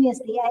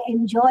spontaneously. I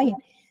enjoy it.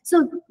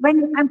 So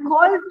when I'm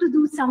called to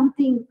do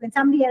something, when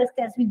somebody else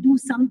tells me do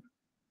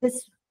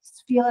this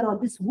sphere or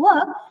this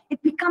work,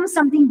 it becomes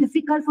something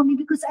difficult for me,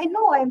 because I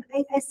know I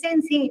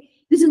sense, hey,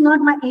 this is not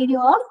my area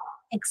of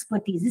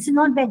expertise. This is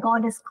not where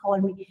God has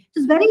called me. So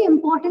it's very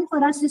important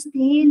for us to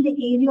stay in the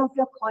area of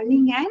your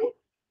calling and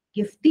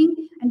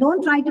gifting, and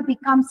don't try to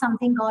become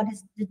something God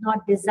did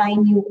not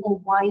design you or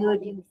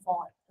wired you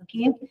for.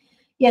 Okay.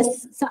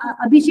 Yes. So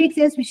Abhishek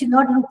says we should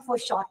not look for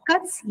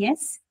shortcuts.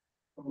 Yes.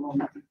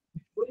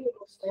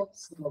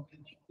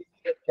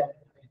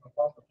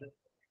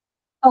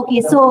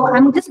 Okay, so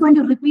I'm just going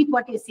to repeat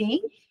what you're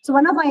saying. So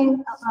one of my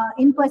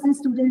in-person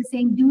students is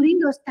saying, during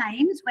those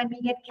times when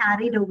we get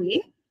carried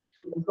away,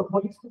 does the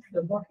Holy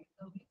Spirit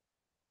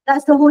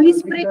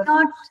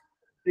not?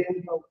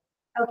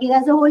 Okay,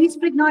 does the Holy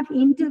Spirit not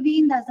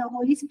intervene? Does the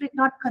Holy Spirit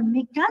not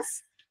convict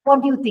us?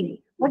 What do you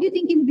think? What do you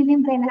think in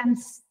William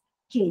Branham's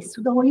case?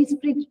 So the Holy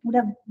Spirit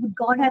would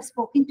God have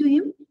spoken to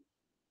him?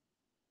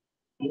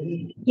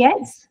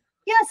 Yes,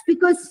 yes,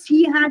 because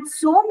he had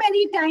so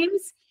many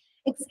times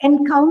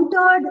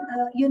encountered,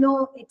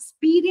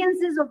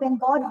 experiences of when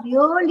God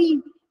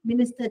really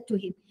ministered to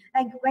him.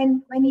 Like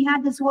when he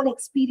had this whole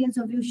experience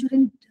of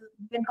when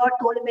God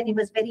told him when he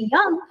was very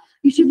young,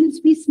 you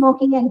shouldn't be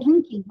smoking and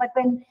drinking. But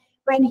when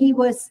he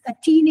was a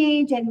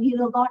teenage and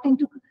got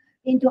into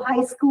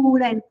high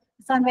school, and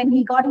when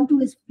he got into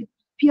his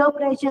peer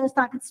pressure,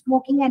 started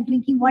smoking and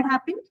drinking, what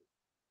happened?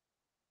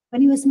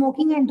 When he was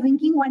smoking and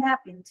drinking, what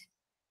happened?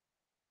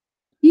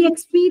 He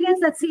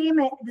experienced that same,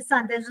 there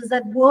was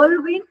that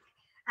whirlwind,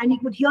 and he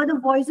could hear the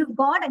voice of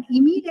God, and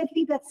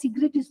immediately that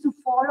cigarette is to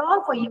fall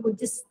off, or he would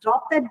just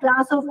drop that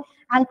glass of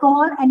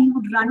alcohol and he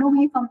would run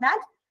away from that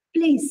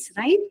place,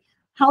 right?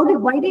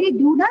 Why did he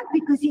do that?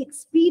 Because he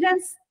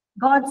experienced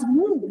God's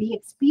move. He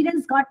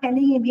experienced God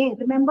telling him, hey,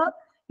 remember,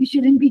 you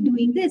shouldn't be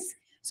doing this.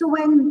 So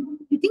when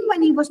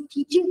he was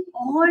teaching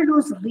all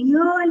those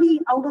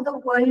really out of the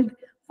world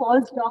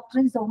false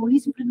doctrines, the Holy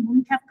Spirit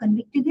wouldn't have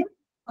convicted him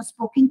or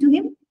spoken to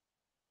him?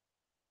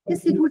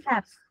 Yes, it would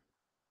have.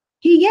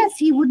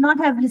 He would not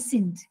have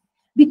listened.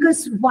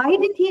 Because why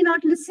did he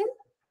not listen?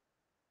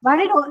 Why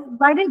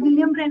did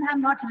William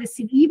Branham not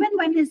listen? Even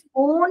when his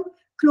own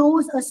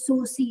close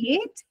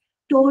associate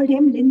told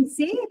him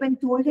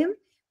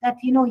that,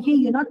 hey,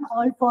 you're not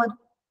called for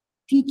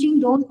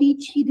teaching, don't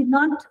teach, he did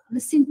not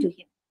listen to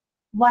him.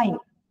 Why?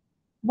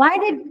 Why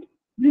did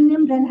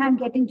William Branham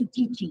get into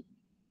teaching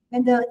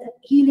when the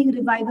healing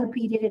revival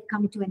period had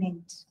come to an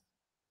end?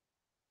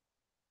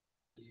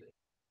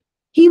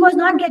 He was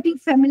not getting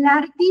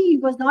familiarity. He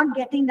was not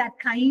getting that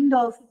kind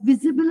of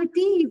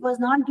visibility. He was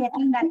not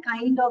getting that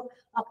kind of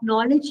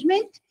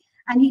acknowledgement.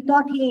 And he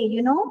thought,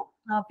 hey,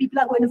 people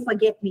are going to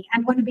forget me.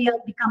 I'm going to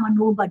become a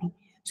nobody.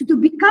 So to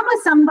become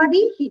a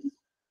somebody, he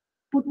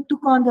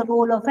took on the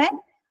role of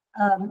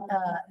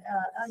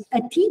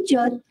a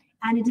teacher.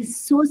 And it is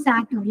so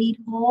sad to read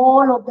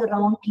all of the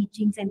wrong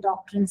teachings and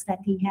doctrines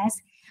that he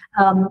has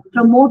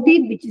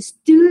promoted, which is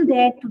still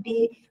there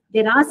today.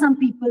 There are some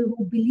people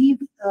who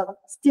believe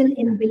still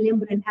in William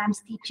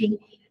Branham's teaching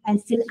and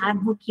still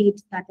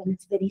advocate that, and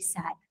it's very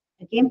sad.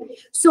 Okay,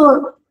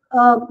 so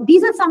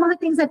these are some of the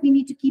things that we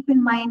need to keep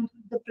in mind,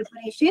 the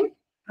preparation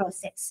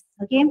process.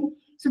 Okay,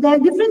 so there are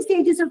different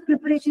stages of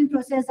preparation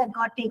process that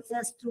God takes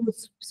us through: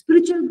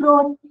 spiritual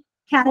growth,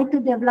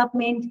 character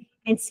development,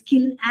 and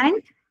skill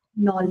and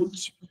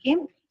knowledge. Okay,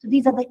 so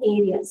these are the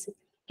areas.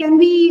 Can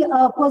we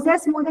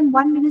possess more than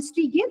one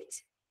ministry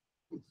gift?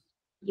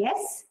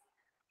 Yes.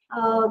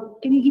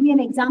 Can you give me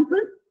an example?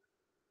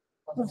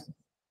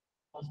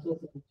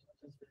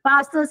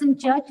 Pastors in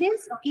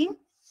churches, okay.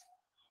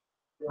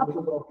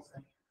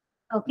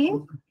 Okay.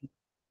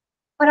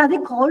 But are they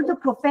called the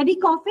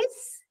prophetic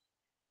office?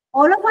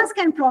 All of us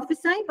can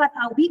prophesy, but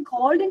are we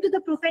called into the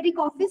prophetic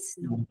office?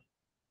 No.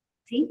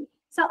 See?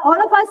 So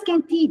all of us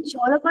can teach,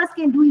 all of us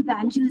can do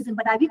evangelism,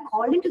 but are we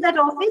called into that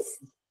office?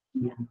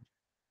 Yeah.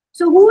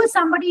 So who is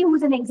somebody who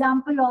is an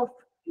example of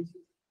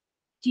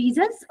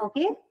Jesus?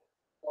 Okay.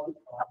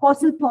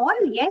 Apostle Paul,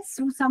 yes,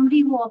 who's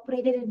somebody who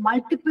operated in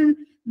multiple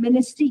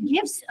ministry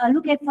gifts.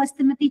 Look at 1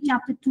 Timothy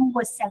chapter 2,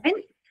 verse 7.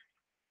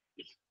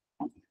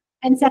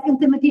 And 2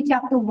 Timothy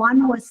chapter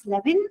 1 verse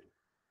 11.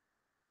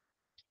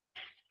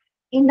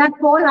 In that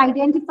Paul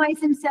identifies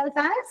himself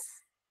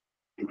as,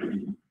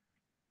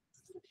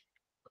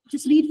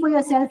 just read for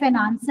yourself and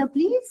answer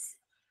please.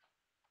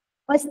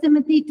 1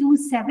 Timothy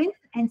 2:7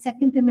 and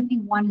 2 Timothy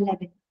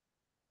 1:11.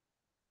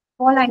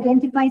 Paul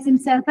identifies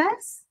himself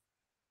as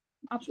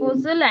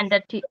Apostle and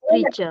a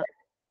preacher.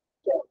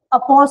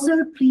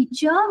 apostle,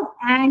 preacher,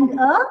 and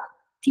a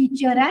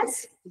teacher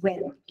as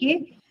well.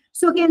 Okay.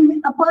 So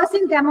can a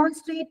person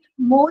demonstrate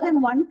more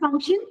than one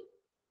function?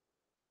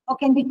 Or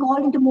can be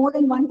called into more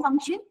than one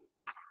function?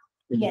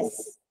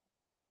 Yes,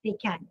 they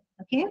can.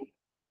 Okay.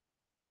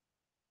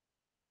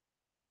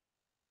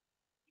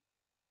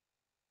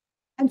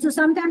 And so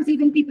sometimes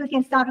even people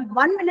can start with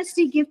one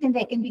ministry gift and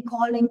they can be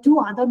called into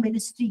other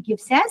ministry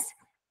gifts as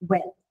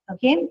well.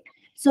 Okay.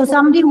 So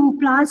somebody who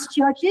plants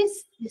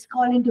churches is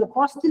called into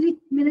apostolic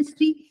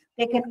ministry.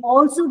 There can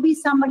also be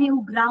somebody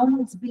who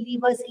grounds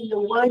believers in the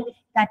word,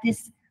 that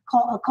is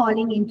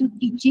calling into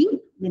teaching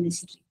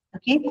ministry.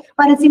 Okay.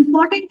 But it's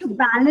important to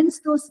balance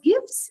those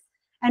gifts.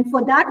 And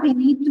for that, we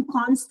need to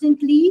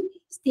constantly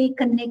stay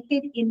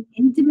connected in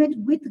intimate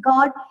with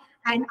God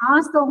and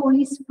ask the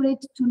Holy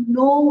Spirit to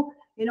know,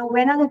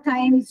 when are the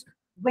times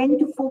when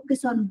to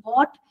focus on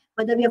what,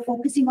 whether we are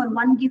focusing on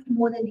one gift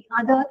more than the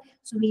other.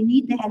 So we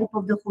need the help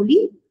of the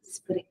Holy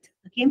Spirit.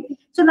 Okay.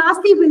 So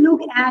lastly, we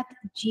look at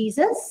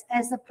Jesus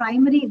as the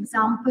primary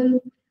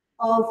example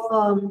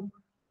of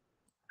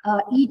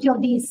each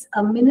of these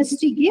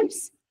ministry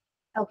gifts.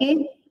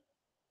 Okay.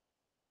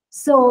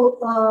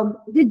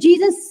 So did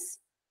Jesus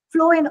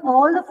flow in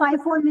all the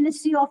fivefold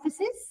ministry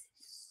offices?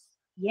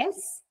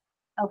 Yes.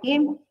 Okay.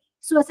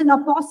 So as an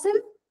apostle,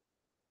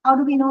 how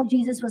do we know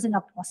Jesus was an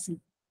apostle?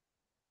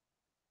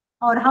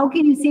 Or how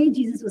can you say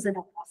Jesus was an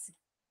apostle?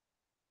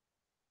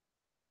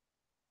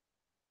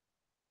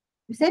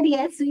 You said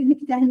yes, so you need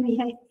to tell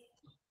me.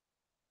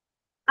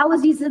 How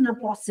was Jesus an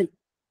apostle?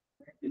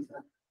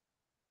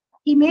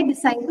 He made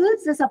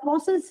disciples. Does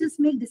apostles just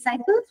make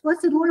disciples?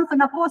 What's the role of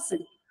an apostle?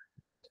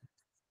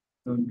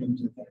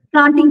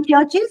 Planting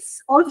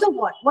churches. Also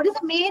what? What is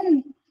the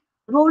main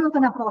role of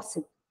an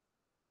apostle?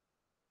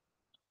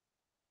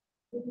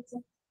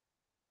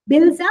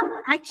 Builds up,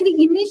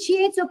 actually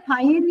initiates or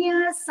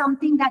pioneers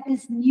something that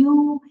is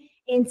new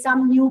in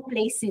some new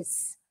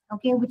places,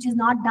 okay, which is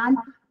not done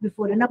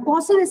before. An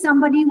apostle is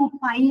somebody who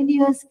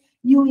pioneers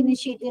new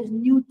initiatives,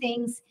 new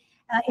things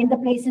in the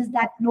places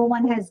that no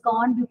one has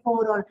gone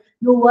before or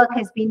no work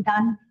has been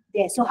done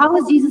there. So how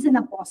is Jesus an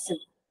apostle?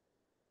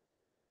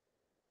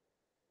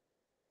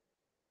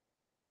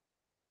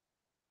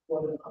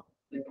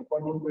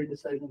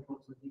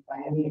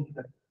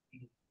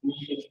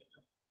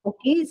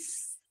 Okay,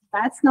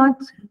 that's not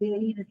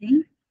really the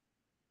thing.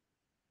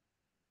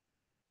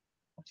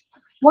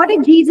 What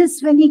did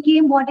Jesus, when he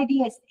came, what did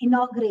he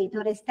inaugurate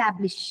or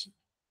establish?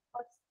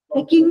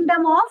 The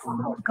kingdom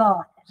of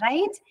God,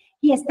 right?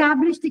 He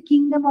established the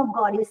kingdom of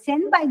God. He was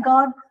sent by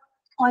God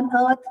on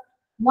earth.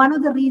 One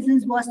of the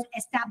reasons was to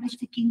establish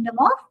the kingdom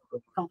of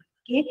God.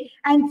 Okay,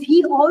 and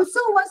he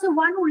also was the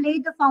one who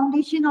laid the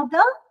foundation of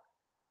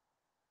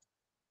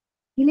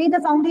he laid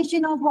the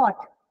foundation of what?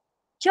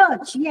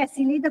 Church. Yes,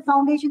 he laid the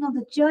foundation of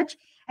the church,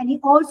 and he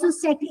also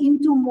set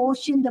into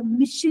motion the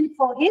mission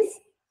for his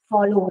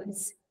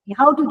followers.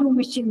 How to do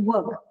mission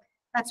work.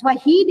 That's why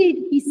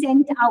he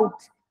sent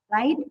out,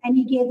 right? And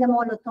he gave them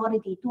all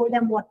authority, told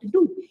them what to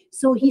do.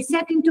 So he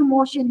set into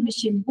motion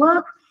mission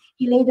work.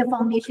 He laid the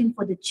foundation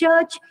for the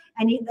church,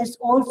 and he has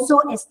also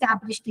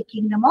established the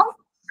kingdom of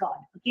God.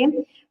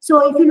 Okay.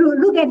 So if you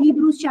look at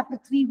Hebrews chapter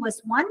 3,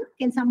 verse 1,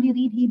 can somebody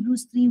read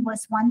Hebrews 3,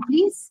 verse 1,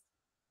 please?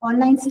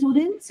 Online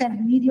students,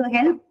 and need your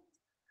help.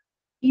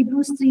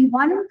 Hebrews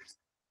 3:1.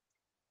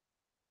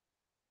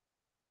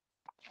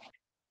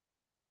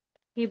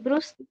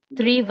 Hebrews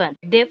 3:1.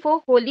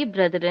 Therefore, holy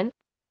brethren,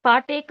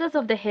 partakers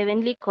of the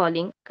heavenly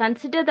calling,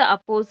 consider the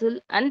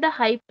apostle and the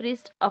high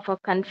priest of our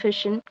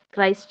confession,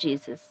 Christ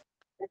Jesus.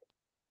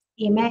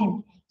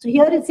 Amen. So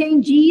here it's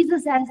saying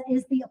Jesus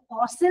is the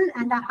apostle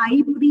and the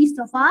high priest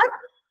of our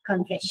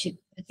confession.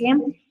 Okay.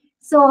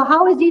 So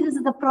how is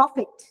Jesus the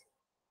prophet?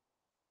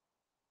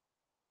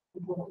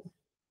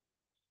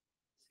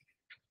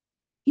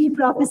 He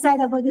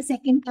prophesied about the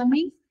second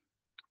coming.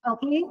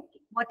 Okay.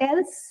 What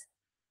else?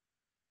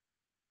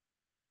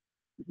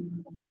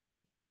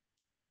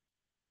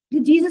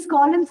 Did Jesus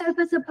call himself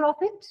as a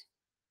prophet?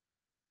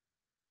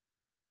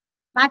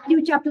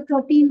 Matthew chapter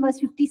 13, verse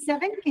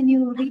 57. Can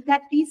you read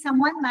that, please,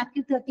 someone?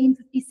 Matthew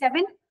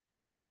 13:57.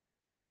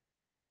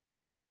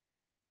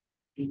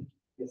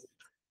 Yes.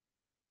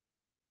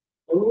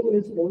 Only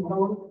in his own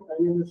house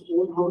and in his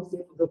own house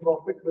the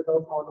prophet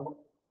without honor.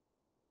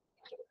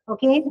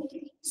 Okay,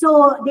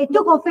 so they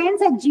took offense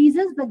at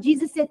Jesus, but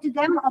Jesus said to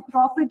them, a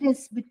prophet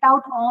is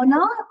without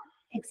honor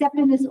except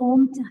in his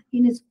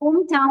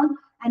hometown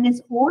and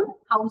his own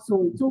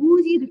household. So who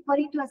is he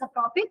referring to as a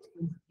prophet?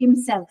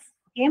 Himself.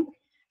 Okay,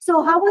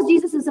 so how was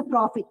Jesus as a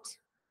prophet?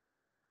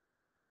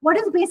 What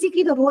is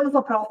basically the role of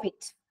a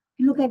prophet?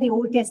 You look at the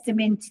Old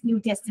Testament,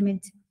 New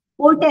Testament.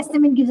 Old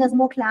Testament gives us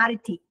more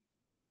clarity.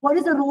 What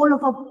is the role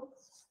of a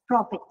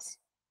prophet?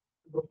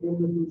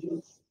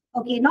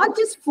 Okay, not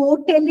just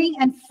foretelling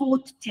and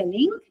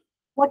forthtelling.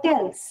 What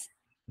else?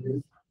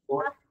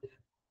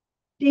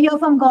 They hear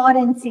from God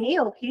and say,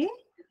 okay.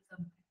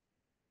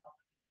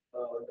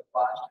 The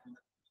past.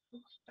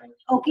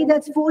 Okay,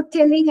 that's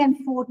foretelling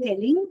and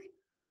foretelling.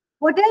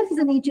 What else is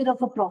the nature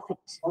of a prophet?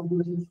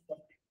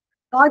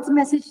 God's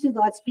message to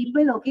God's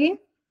people, okay?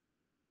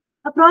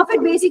 A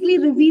prophet basically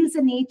reveals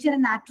the nature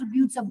and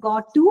attributes of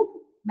God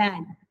to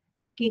man.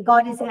 Okay,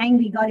 God is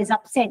angry, God is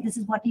upset. This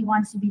is what he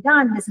wants to be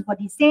done. This is what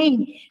he's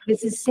saying.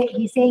 He's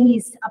saying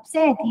he's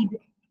upset.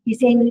 He's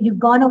saying you've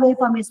gone away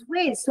from his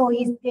ways. So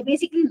they're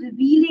basically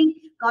revealing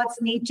God's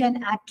nature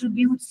and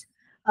attributes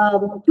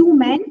to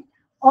men.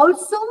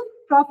 Also,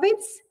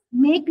 prophets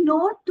make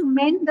known to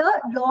men the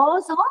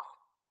laws of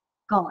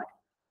God,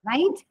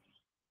 right?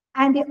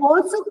 And they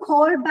also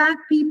call back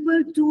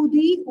people to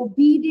the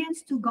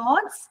obedience to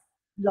God's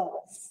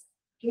laws.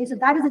 Okay, so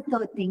that is the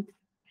third thing.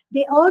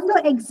 They also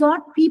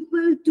exhort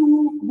people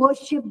to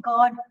worship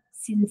God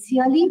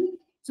sincerely.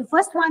 So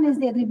first one is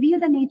they reveal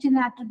the nature and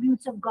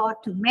attributes of God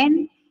to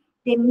men.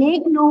 They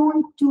make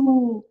known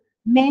to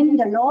men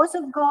the laws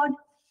of God.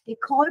 They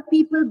call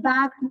people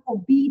back to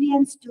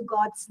obedience to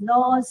God's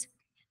laws.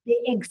 They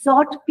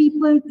exhort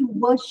people to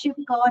worship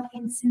God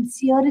in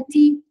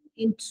sincerity,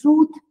 in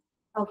truth.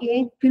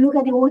 Okay, if you look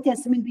at the Old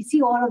Testament, we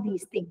see all of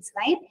these things,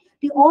 right?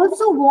 They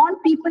also warn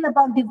people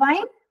about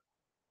divine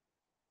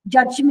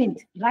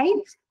judgment,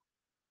 right?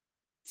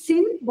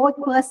 Sin, both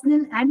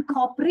personal and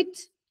corporate,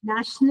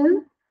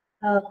 national,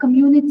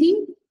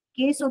 community.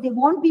 Okay, so they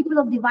warn people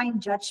of divine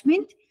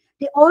judgment.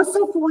 They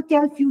also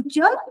foretell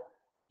future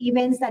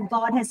events that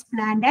God has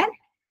planned and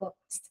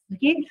purposed.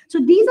 Okay, so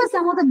these are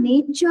some of the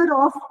nature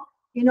of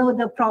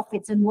the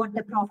prophets and what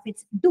the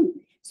prophets do.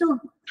 So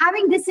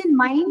having this in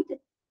mind,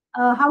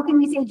 how can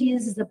we say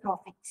Jesus is a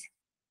prophet?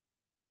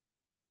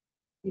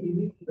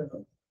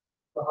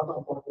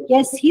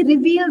 Yes, he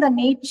revealed the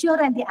nature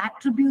and the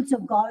attributes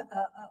of God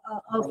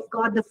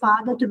the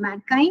Father to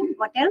mankind.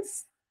 What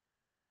else?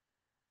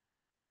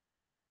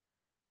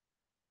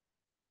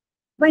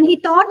 When he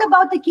taught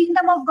about the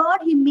kingdom of God,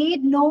 he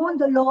made known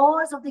the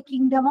laws of the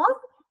kingdom of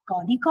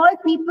God. He called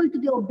people to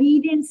the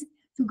obedience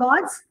to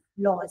God's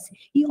laws.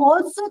 He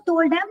also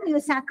told them your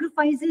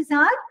sacrifices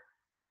are,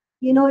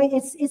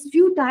 it's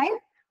futile,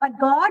 but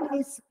God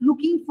is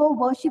looking for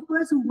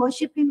worshippers who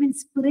worship him in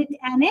spirit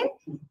and in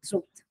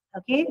truth.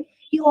 Okay.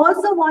 He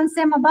also warns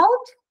them about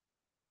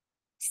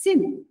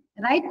sin,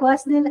 right?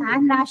 Personal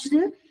and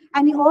national.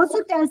 And he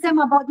also tells them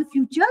about the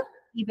future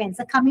events,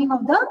 the coming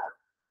of the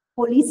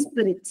Holy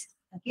Spirit.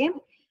 Okay.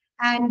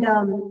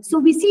 And so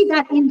we see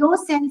that in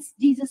those sense,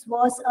 Jesus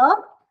was a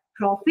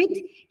prophet.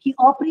 He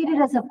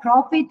operated as a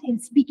prophet in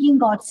speaking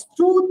God's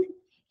truth.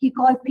 He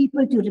called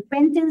people to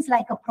repentance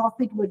like a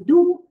prophet would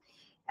do.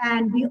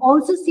 And we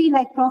also see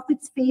like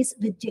prophets face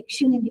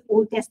rejection in the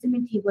Old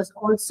Testament. He was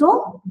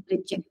also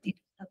rejected.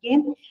 Okay.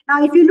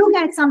 Now, if you look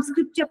at some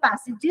scripture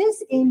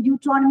passages in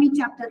Deuteronomy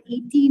chapter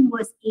 18,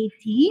 verse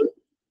 18,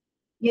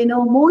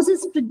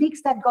 Moses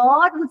predicts that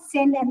God would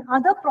send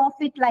another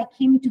prophet like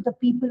him to the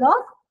people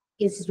of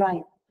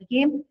Israel.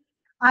 Okay.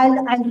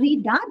 I'll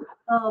read that.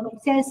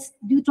 It says,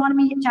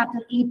 Deuteronomy chapter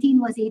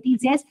 18, verse 18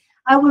 says,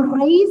 I will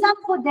raise up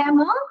for them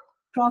a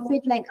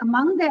prophet like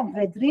among their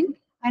brethren,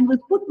 and will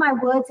put my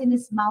words in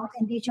his mouth,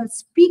 and they shall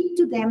speak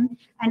to them,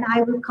 and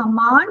I will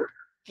command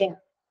them.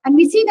 And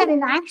we see that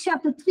in Acts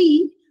chapter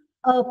 3,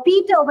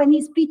 Peter, when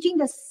he's preaching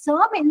the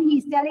sermon,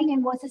 he's telling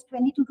in verses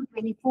 22 to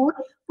 24,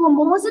 for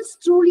Moses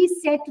truly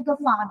said to the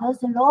fathers,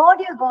 the Lord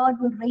your God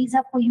will raise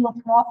up for you a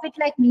prophet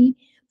like me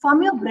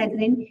from your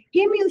brethren.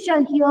 Him you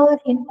shall hear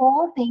in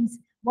all things,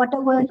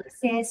 whatever he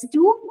says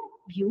to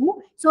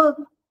you. So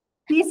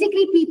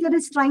basically, Peter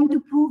is trying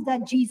to prove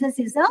that Jesus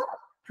is a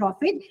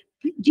prophet.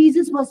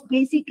 Jesus was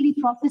basically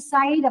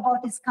prophesied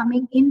about his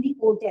coming in the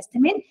Old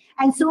Testament.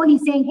 And so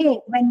he's saying,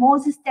 hey, when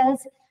Moses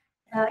tells,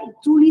 it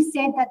truly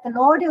said that the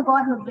Lord your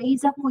God will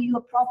raise up for you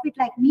a prophet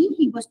like me,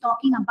 he was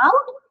talking about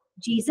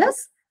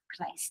Jesus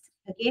Christ.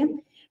 Okay.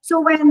 So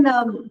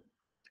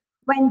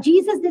when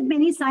Jesus did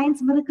many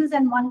signs, miracles,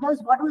 and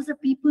wonders, what was the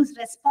people's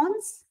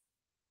response?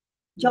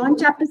 John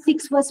chapter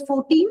 6, verse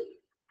 14.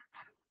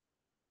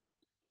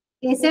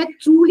 They said,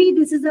 truly,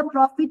 this is a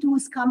prophet who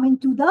is come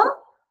into the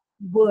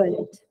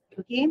world.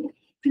 Okay.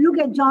 If you look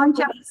at John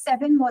chapter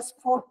 7, verse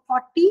 40,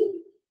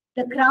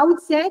 the crowd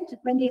said,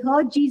 when they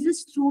heard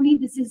Jesus, truly,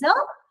 this is a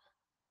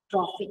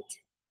prophet.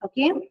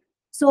 Okay.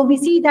 So we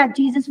see that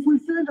Jesus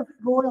fulfilled the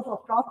role of a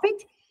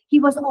prophet.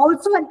 He was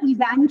also an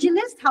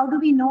evangelist. How do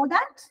we know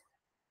that?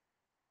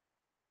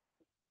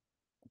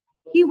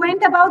 He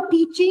went about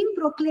teaching,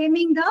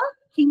 proclaiming the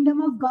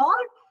kingdom of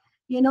God,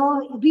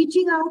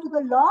 reaching out to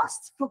the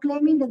lost,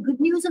 proclaiming the good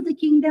news of the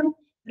kingdom,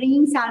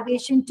 bringing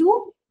salvation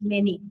to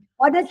many.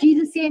 What does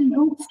Jesus say in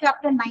Luke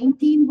chapter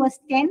 19, verse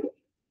 10?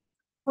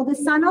 For the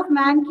Son of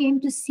Man came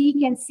to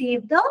seek and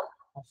save the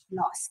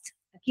lost.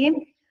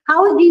 Okay.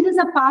 How is Jesus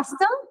a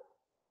pastor?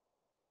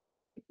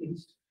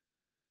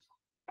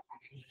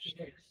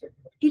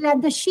 He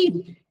led the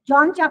sheep.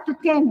 John chapter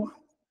 10,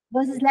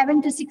 verses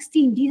 11 to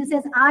 16. Jesus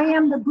says, I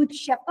am the good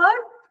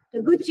shepherd.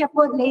 The good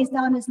shepherd lays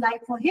down his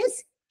life for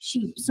his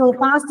sheep. So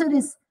pastor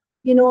is,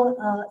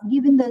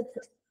 given the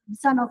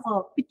son of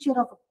a picture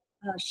of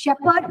a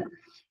shepherd.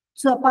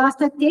 So a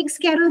pastor takes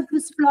care of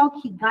his flock.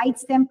 He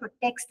guides them,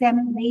 protects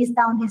them, lays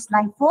down his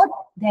life for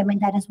them. And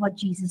that is what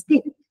Jesus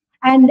did.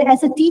 And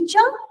as a teacher,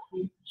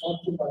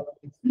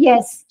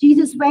 yes,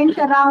 Jesus went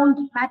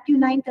around, Matthew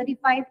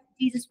 9:35,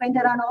 Jesus went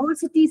around all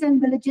cities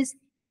and villages,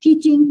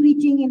 teaching,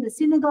 preaching in the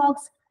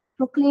synagogues,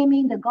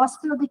 proclaiming the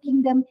gospel of the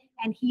kingdom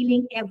and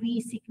healing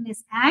every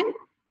sickness and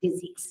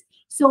disease.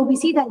 So we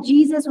see that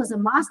Jesus was a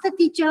master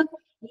teacher.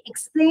 He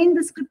explained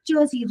the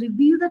scriptures. He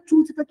revealed the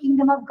truth of the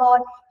kingdom of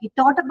God. He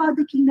taught about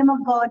the kingdom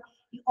of God.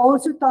 He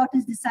also taught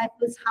his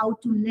disciples how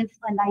to live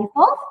a life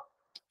of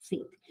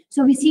faith.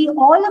 So we see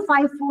all the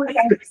fivefold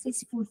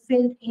offices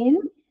fulfilled in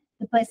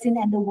the person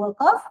and the work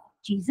of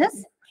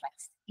Jesus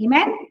Christ.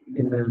 Amen?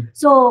 Amen.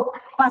 So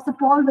Pastor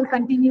Paul will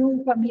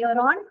continue from here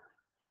on.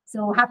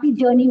 So happy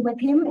journey with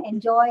him.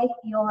 Enjoy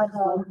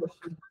your,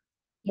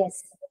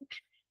 yes.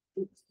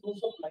 It's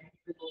also like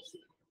because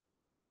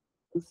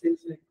it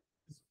says like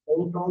this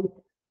whole town,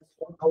 this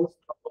whole house,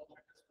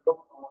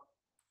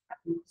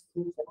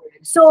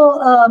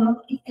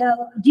 So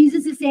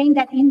Jesus is saying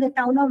that in the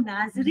town of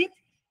Nazareth,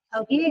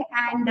 okay,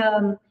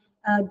 and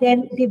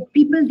then the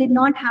people did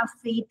not have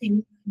faith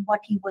in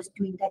what he was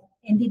doing, that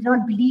and did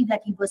not believe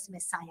that he was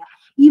Messiah.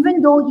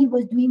 Even though he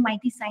was doing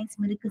mighty signs,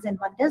 miracles, and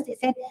wonders, they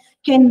said,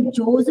 "Can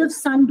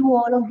Joseph's son do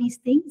all of these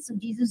things?" So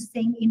Jesus is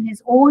saying, in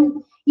his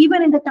own,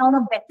 even in the town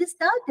of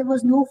Bethesda, there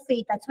was no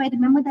faith. That's why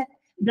remember that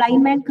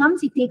blind man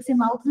comes, he takes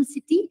him out of the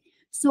city.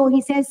 So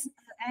he says,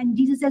 and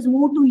Jesus says,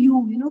 "Woe to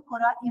you,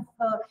 Korah,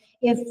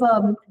 if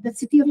the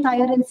city of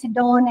Tyre and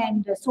Sidon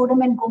and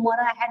Sodom and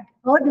Gomorrah had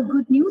heard the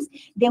good news,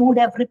 they would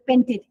have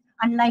repented,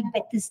 unlike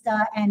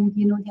Bethesda and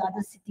the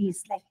other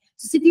cities." Like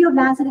so city of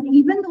Nazareth,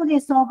 even though they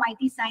saw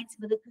mighty signs,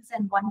 miracles,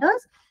 and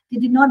wonders, they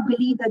did not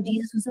believe that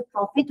Jesus was a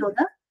prophet or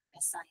the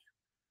Messiah.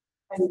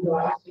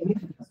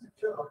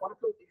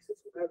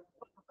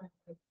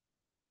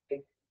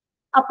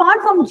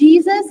 Apart from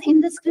Jesus,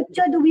 in the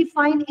scripture, do we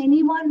find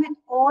anyone with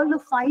all the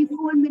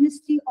fivefold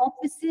ministry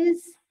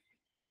offices?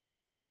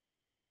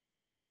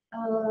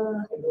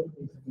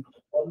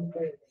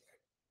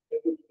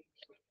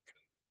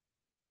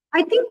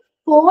 I think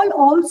Paul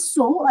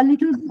also a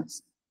little,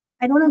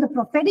 I don't know the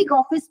prophetic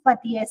office, but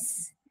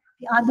yes,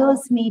 the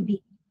others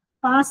maybe.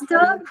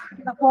 Pastor,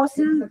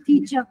 apostle,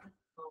 teacher.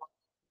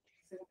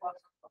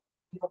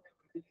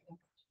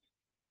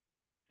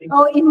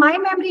 Oh, in my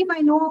memory, if I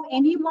know of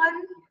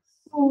anyone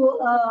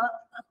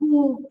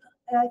who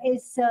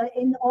is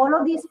in all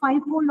of these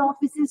fivefold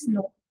offices,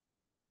 no,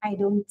 I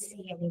don't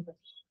see anybody.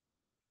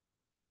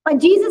 But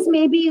Jesus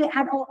maybe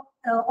had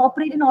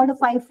operated in all the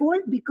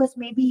fivefold because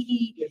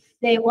maybe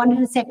they wanted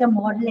to set a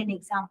model and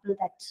example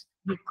that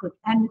he could,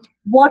 and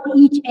what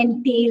each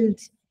entailed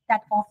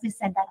that office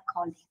and that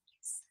calling.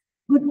 Yes.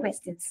 Good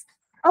questions.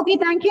 Okay,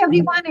 thank you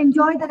everyone.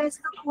 Enjoy the rest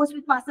of the course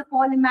with Pastor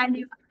Paul and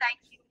Mandy. Thank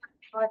you.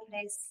 God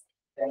bless.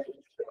 Thank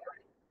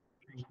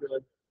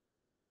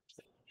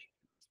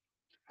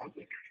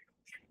you.